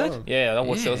see any of that? Yeah, I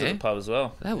watched those at the pub as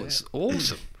well. That was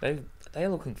awesome. They're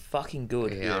looking fucking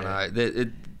good. Yeah, I know.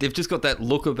 They've just got that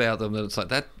look about them that it's like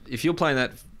that. If you're playing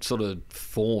that sort of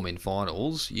form in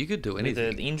finals, you could do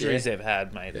anything. The injuries they've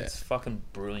had, mate, it's fucking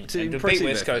brilliant. It's And to beat impressive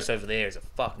West effort. Coast over there is a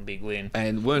fucking big win.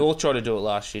 And North tried to do it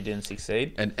last year, didn't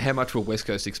succeed. And how much were West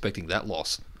Coast expecting that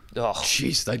loss? Oh,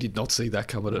 Jeez, they did not see that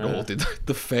coming at all, did they?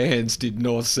 The fans did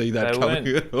not see that They coming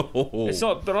weren't. at all. it's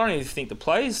not. But I don't even think the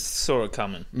players saw it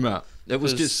coming. No, it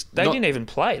was 'Cause just they not, didn't even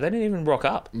play. They didn't even rock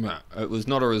up. No, it was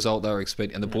not a result they were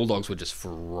expecting, and the Bulldogs were just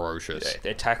ferocious.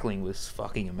 Their tackling was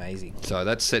fucking amazing. So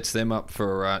that sets them up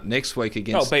for next week Oh,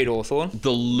 against beat Hawthorn.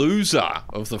 the loser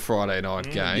of the Friday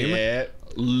night game. Yeah.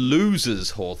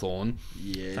 Losers Hawthorn.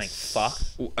 Yes. Thank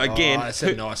fuck. Again, that's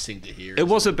a nice thing to hear. it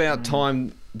was about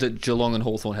time that Geelong and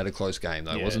Hawthorn had a close game,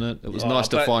 though, Yeah. wasn't it? It was Oh, nice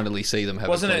to but finally see them have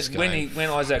Wasn't a close it game. when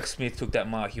Isaac Smith took that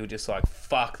mark? You were just like,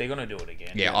 "Fuck, they're gonna do it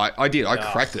again." Yeah, I did. I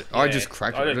Oh, cracked it. I yeah. just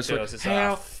cracked I it. did Just too. I went, was just how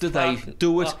like, do they fuck-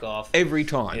 do it fuck off. every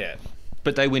time? Yeah.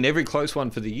 But they win every close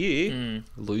one for the year,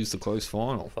 lose the close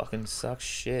final. Fucking sucks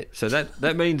shit. So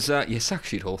that means, suck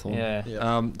shit, Hawthorn.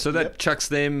 Yeah. So that chucks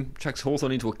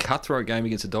Hawthorn into a cutthroat game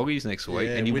against the Doggies next week.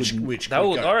 Yeah, and you which wouldn't-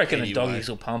 I reckon the anyway. Doggies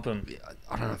will pump them.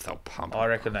 I don't know if they'll pump. I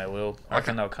reckon they will. I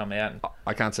reckon they'll come out.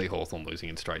 I can't see Hawthorn losing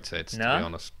in straight sets, to No? be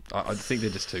honest. I think they're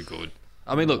just too good.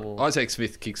 I mean, look, Isaac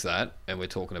Smith kicks that, and we're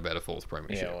talking about a fourth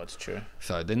premiership. Yeah, well, it's true.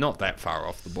 So they're not that far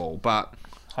off the ball, but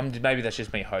Maybe that's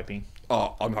just me hoping.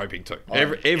 I'm hoping to.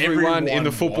 Everyone in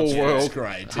the football wants world. West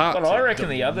Grade to- Heart- But I reckon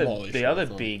the demolish other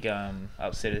Hawthorn. big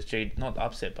upset is not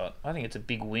upset, but I think it's a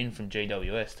big win from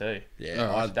GWS too. Yeah,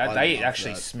 They love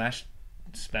actually that. smashed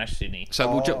Sydney.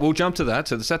 So we'll jump to that.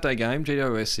 So the Saturday game,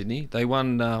 GWS Sydney, they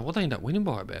won. What they end up winning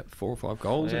by about 4 or 5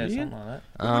 goals. Yeah, in the something end. like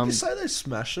that. Would you say they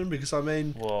smashed them? Because, I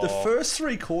mean, Whoa. the first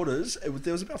 3 quarters,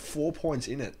 there was about 4 points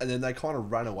in it, and then they kind of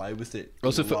ran away with it. It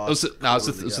was the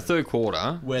third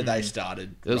quarter. Where they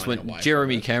started. It was running when away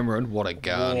Jeremy from it. Cameron, what a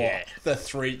gun. Yeah. The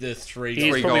three He's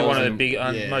Three probably goals one of the and- big,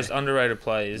 yeah. most underrated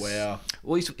players. Wow.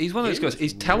 Well, he's one of those He guys. was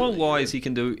He's really talent-wise, good. he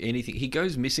can do anything. He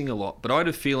goes missing a lot, but I had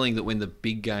a feeling that when the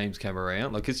big games came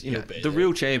around, like, because, He'll be the there.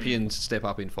 real champions step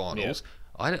up in finals,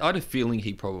 I had a feeling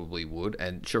he probably would,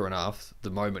 and sure enough, the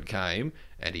moment came,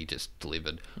 and he just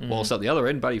delivered. Whilst at the other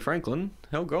end, Buddy Franklin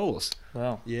held goalless.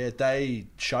 Well, Yeah, they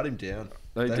shut him down.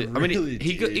 They They did. I mean, really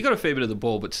he did. got a fair bit of the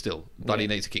ball, but still, Buddy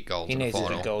needs to kick goals. He in needs the to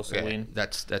final. kick goals to win.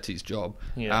 That's his job.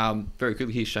 Yeah. Very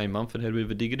quickly, here's Shane Mumford had a bit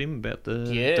of a dig at him about the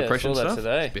Yeah, I depression saw that stuff.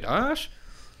 today. It's a bit harsh,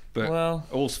 but Well,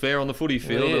 all's fair on the footy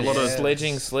field. yeah, A lot of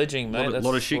sledging, mate.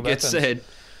 lot of shit gets said.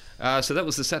 So that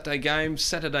was the Saturday game.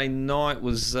 Saturday night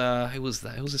was who was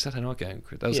that? It was a Saturday night game.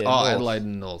 That was Yeah, North. Adelaide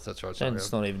and North. That's right. Sorry.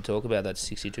 Let's not even talk about that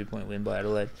 62-point win by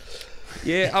Adelaide.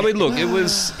 Yeah, I mean, look, it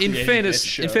was in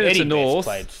fairness to Eddie North.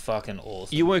 Betts played fucking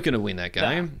awesome. You weren't going to win that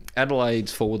game.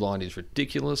 Adelaide's forward line is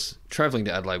ridiculous. Travelling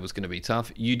to Adelaide was going to be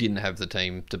tough. You didn't have the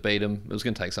team to beat them. It was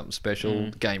going to take something special.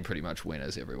 The game pretty much went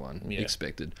as everyone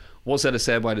expected. Was that a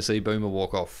sad way to see Boomer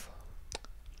walk off?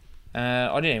 I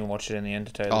didn't even watch it in the end,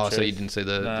 to tell you the truth. So you didn't see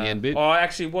the end bit? I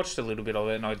actually watched a little bit of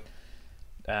it, and I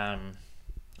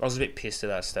was a bit pissed at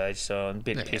that stage, so I'm a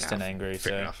bit pissed and angry.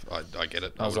 Fair enough. I get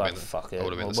it. I was like, fuck it.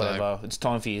 Whatever. It's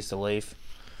time for you to leave.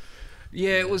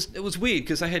 Yeah, it was weird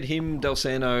because they had him,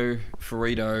 Dalsano,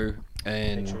 Ferrito,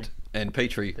 and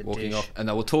Petrie walking off, and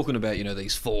they were talking about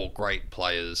these 4 great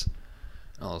players.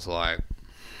 I was like,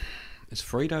 is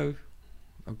Ferrito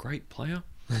a great player?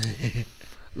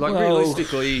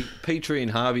 Realistically, Petrie and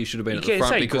Harvey should have been at the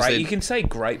front because you can say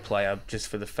great player just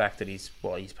for the fact that he's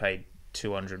played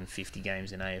 250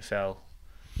 games in AFL.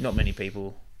 Not many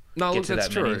people get to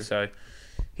that many, so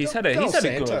he's had a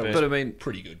good. But I mean,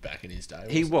 pretty good back in his day.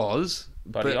 He was,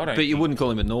 but you wouldn't call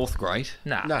him a North great.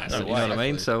 No, you know what I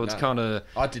mean. So it's kind of.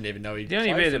 I didn't even know he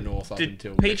played for North up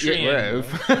until Petrie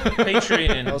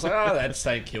and I was like, oh, that's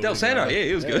St Kilda. Dalsano,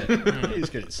 he was good. He was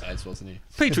good at Saints, wasn't he?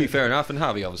 Petrie, fair enough, and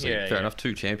Harvey obviously fair enough.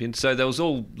 2 champions. So there was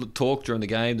all talk during the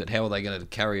game that how are they going to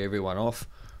carry everyone off.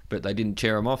 But they didn't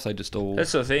cheer them off. They just all.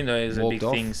 That's the thing, though. There's a big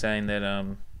thing saying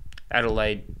that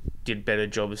Adelaide did a better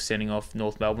job of sending off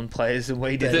North Melbourne players than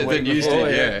we did. Than used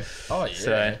to, yeah. Oh yeah.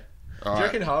 So, do you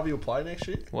reckon Harvey will play next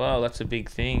year? Well, that's a big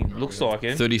thing. Looks like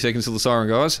it. 30 seconds till the siren,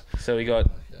 guys. So we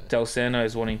got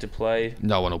Dalsano's wanting to play.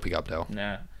 No one will pick up Dal.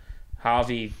 Nah.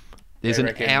 Harvey. There's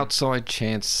an outside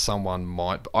chance someone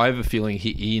might. But I have a feeling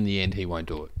he in the end he won't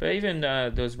do it. But even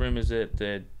there was rumours that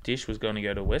the Dish was going to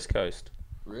go to West Coast.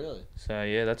 Really? So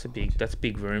yeah, that's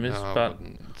big rumours. No, but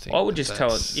I would just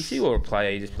tell it if you were a player,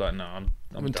 you just be like, no, I'm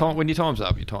done. When your time's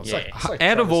up, your time's up. It's like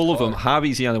out of all of them, Scott.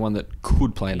 Harvey's the only one that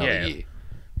could play another year.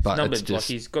 But it's just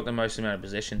he's got the most amount of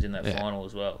possessions in that final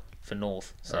as well for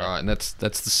North. So. All right, and that's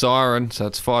the siren. So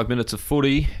it's 5 minutes of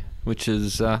footy, which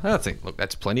is I think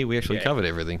that's plenty. We actually covered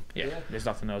everything. Yeah, there's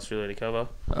nothing else really to cover.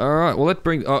 All right, well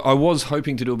I was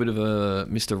hoping to do a bit of a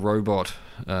Mr. Robot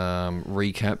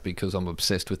recap because I'm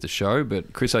obsessed with the show.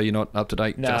 But Chris, are you not up to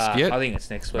date just yet? I think it's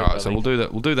next week. All right, so we'll do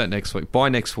that. We'll do that next week. By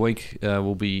next week,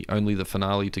 will be only the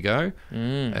finale to go.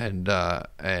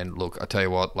 And look, I tell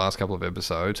you what, last couple of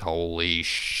episodes, holy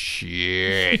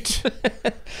shit!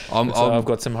 I've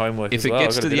got some homework. If it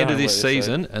gets to the end of this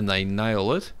season and they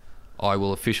nail it, I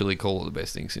will officially call it the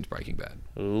best thing since Breaking Bad.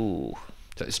 Ooh.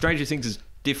 So Stranger Things is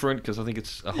different because I think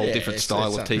it's a whole different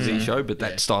style of TV show, but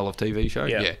that style of TV show,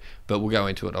 But we'll go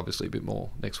into it obviously a bit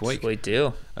more next week. Sweet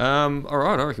deal. All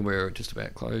right, I reckon we're just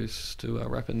about close to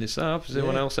wrapping this up. Does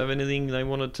anyone else have anything they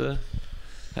wanted to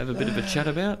have a bit of a chat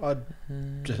about?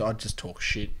 I'd just talk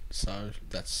shit. So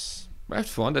that's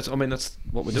fine. That's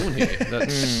what we're doing here.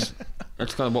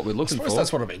 That's kind of what we're looking for.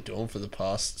 That's what I've been doing for the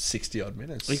past 60 odd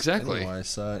minutes. Exactly. Anyway,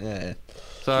 so yeah.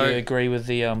 So do you agree with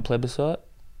the plebiscite?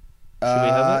 Should we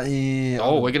have it?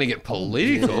 Yeah, we're going to get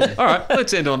political. All right,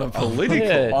 let's end on a political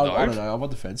note. I don't know. I'm on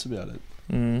the fence about it.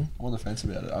 I'm on the fence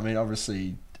about it. I mean,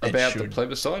 obviously, about the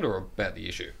plebiscite or about the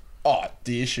issue? Oh,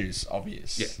 the issue's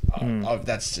obvious. Yeah.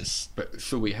 That's just. But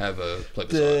should we have a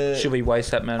plebiscite? Should we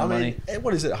waste that amount of money?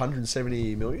 What is it?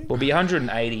 170 million? Well, it'll be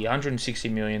 180, 160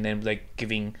 million. Then they're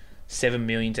giving 7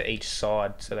 million to each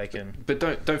side, so they can. But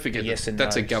don't forget that's a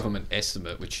no's. government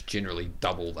estimate, which generally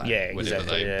double that. Yeah,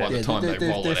 exactly. By the time they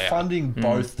roll it out, they're funding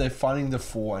both. They're funding the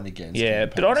for and against. Yeah,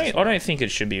 but I don't think it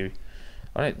should be.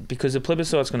 Because the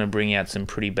plebiscite's going to bring out some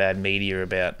pretty bad media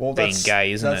about being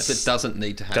gay, isn't it? It doesn't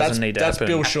need to happen. That's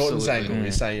Bill Shorten's angle.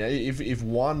 He's saying if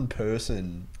one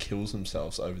person kills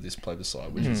themselves over this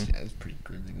plebiscite, which is it's a pretty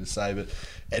grim thing to say, but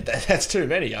that's too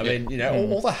many. I mean,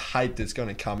 all the hate that's going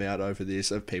to come out over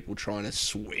this of people trying to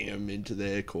swing them into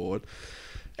their court,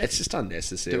 it's just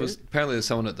unnecessary. Apparently there's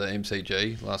someone at the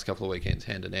MCG last couple of weekends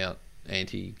handing out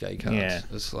anti-gay cards. Yeah.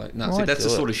 It's like, that's the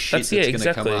sort of shit that's going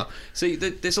to come up. See,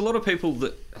 there's a lot of people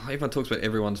that everyone talks about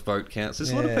everyone's vote counts. There's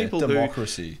a lot of people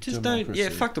democracy. who just don't. Yeah,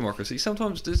 fuck democracy.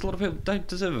 Sometimes there's a lot of people who don't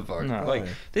deserve a vote. No. Like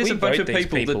there's a bunch of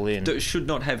people that should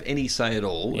not have any say at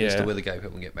all as to whether gay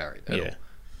people can get married at all.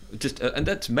 Just and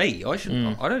that's me. I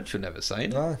shouldn't have a say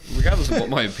in it. No. Regardless of what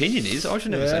my opinion is, I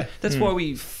shouldn't have a say. That's why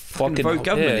we fucking vote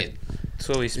government in.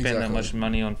 That's why we spend that much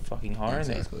money on fucking hiring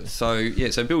Exactly.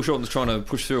 So Bill Shorten's trying to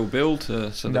push through a bill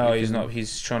to. So No, that he's not.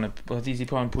 He's trying to. What is he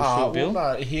trying to push through a Well, bill?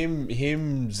 no,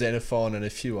 him, Xenophon, and a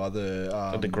few other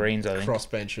the Greens, I think.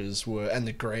 crossbenchers and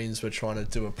the Greens were trying to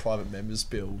do a private members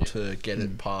bill to get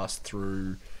it passed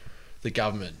through the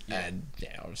government, and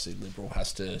obviously Liberal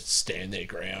has to stand their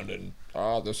ground and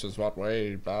this is what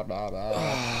we blah blah blah.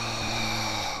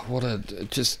 What a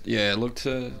look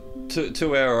to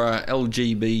our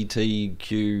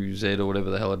LGBTQZ or whatever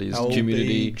the hell it is,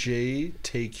 community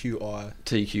TQI.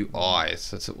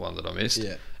 That's the one that I missed.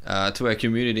 Yeah. To our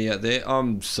community out there,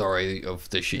 I'm sorry of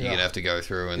the shit you're gonna have to go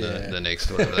through in the next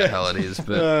whatever the hell it is,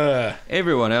 but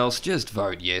everyone else just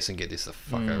vote yes and get this the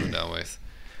fuck over and done with.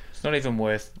 It's not even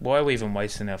worth. Why are we even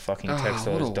wasting our fucking tax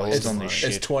dollars on this shit?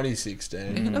 It's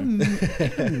 2016.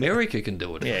 America can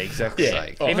do it. Yeah, exactly.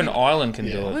 Sake. Even Ireland can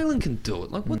do it. Ireland can do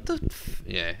it. Like what the?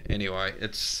 Anyway,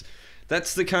 that's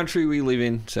the country we live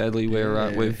in. Sadly,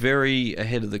 we're very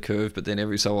ahead of the curve. But then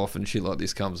every so often, shit like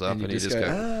this comes up, and you just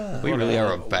go, "We really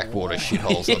are a backwater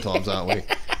shithole sometimes, aren't we?"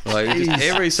 Like just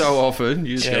every so often,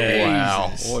 you just go,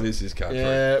 "Wow, what is this country?"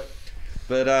 Yeah.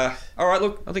 But, all right,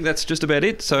 look, I think that's just about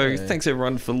it. So thanks,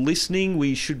 everyone, for listening.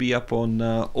 We should be up on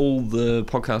all the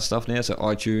podcast stuff now. So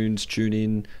iTunes,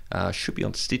 TuneIn, should be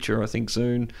on Stitcher, I think,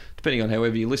 soon, depending on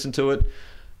however you listen to it.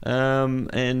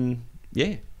 And,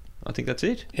 yeah, I think that's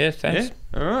it. Yeah, thanks.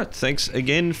 Yeah? All right, thanks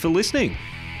again for listening.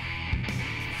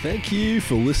 Thank you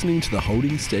for listening to the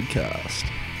Holding Steadcast.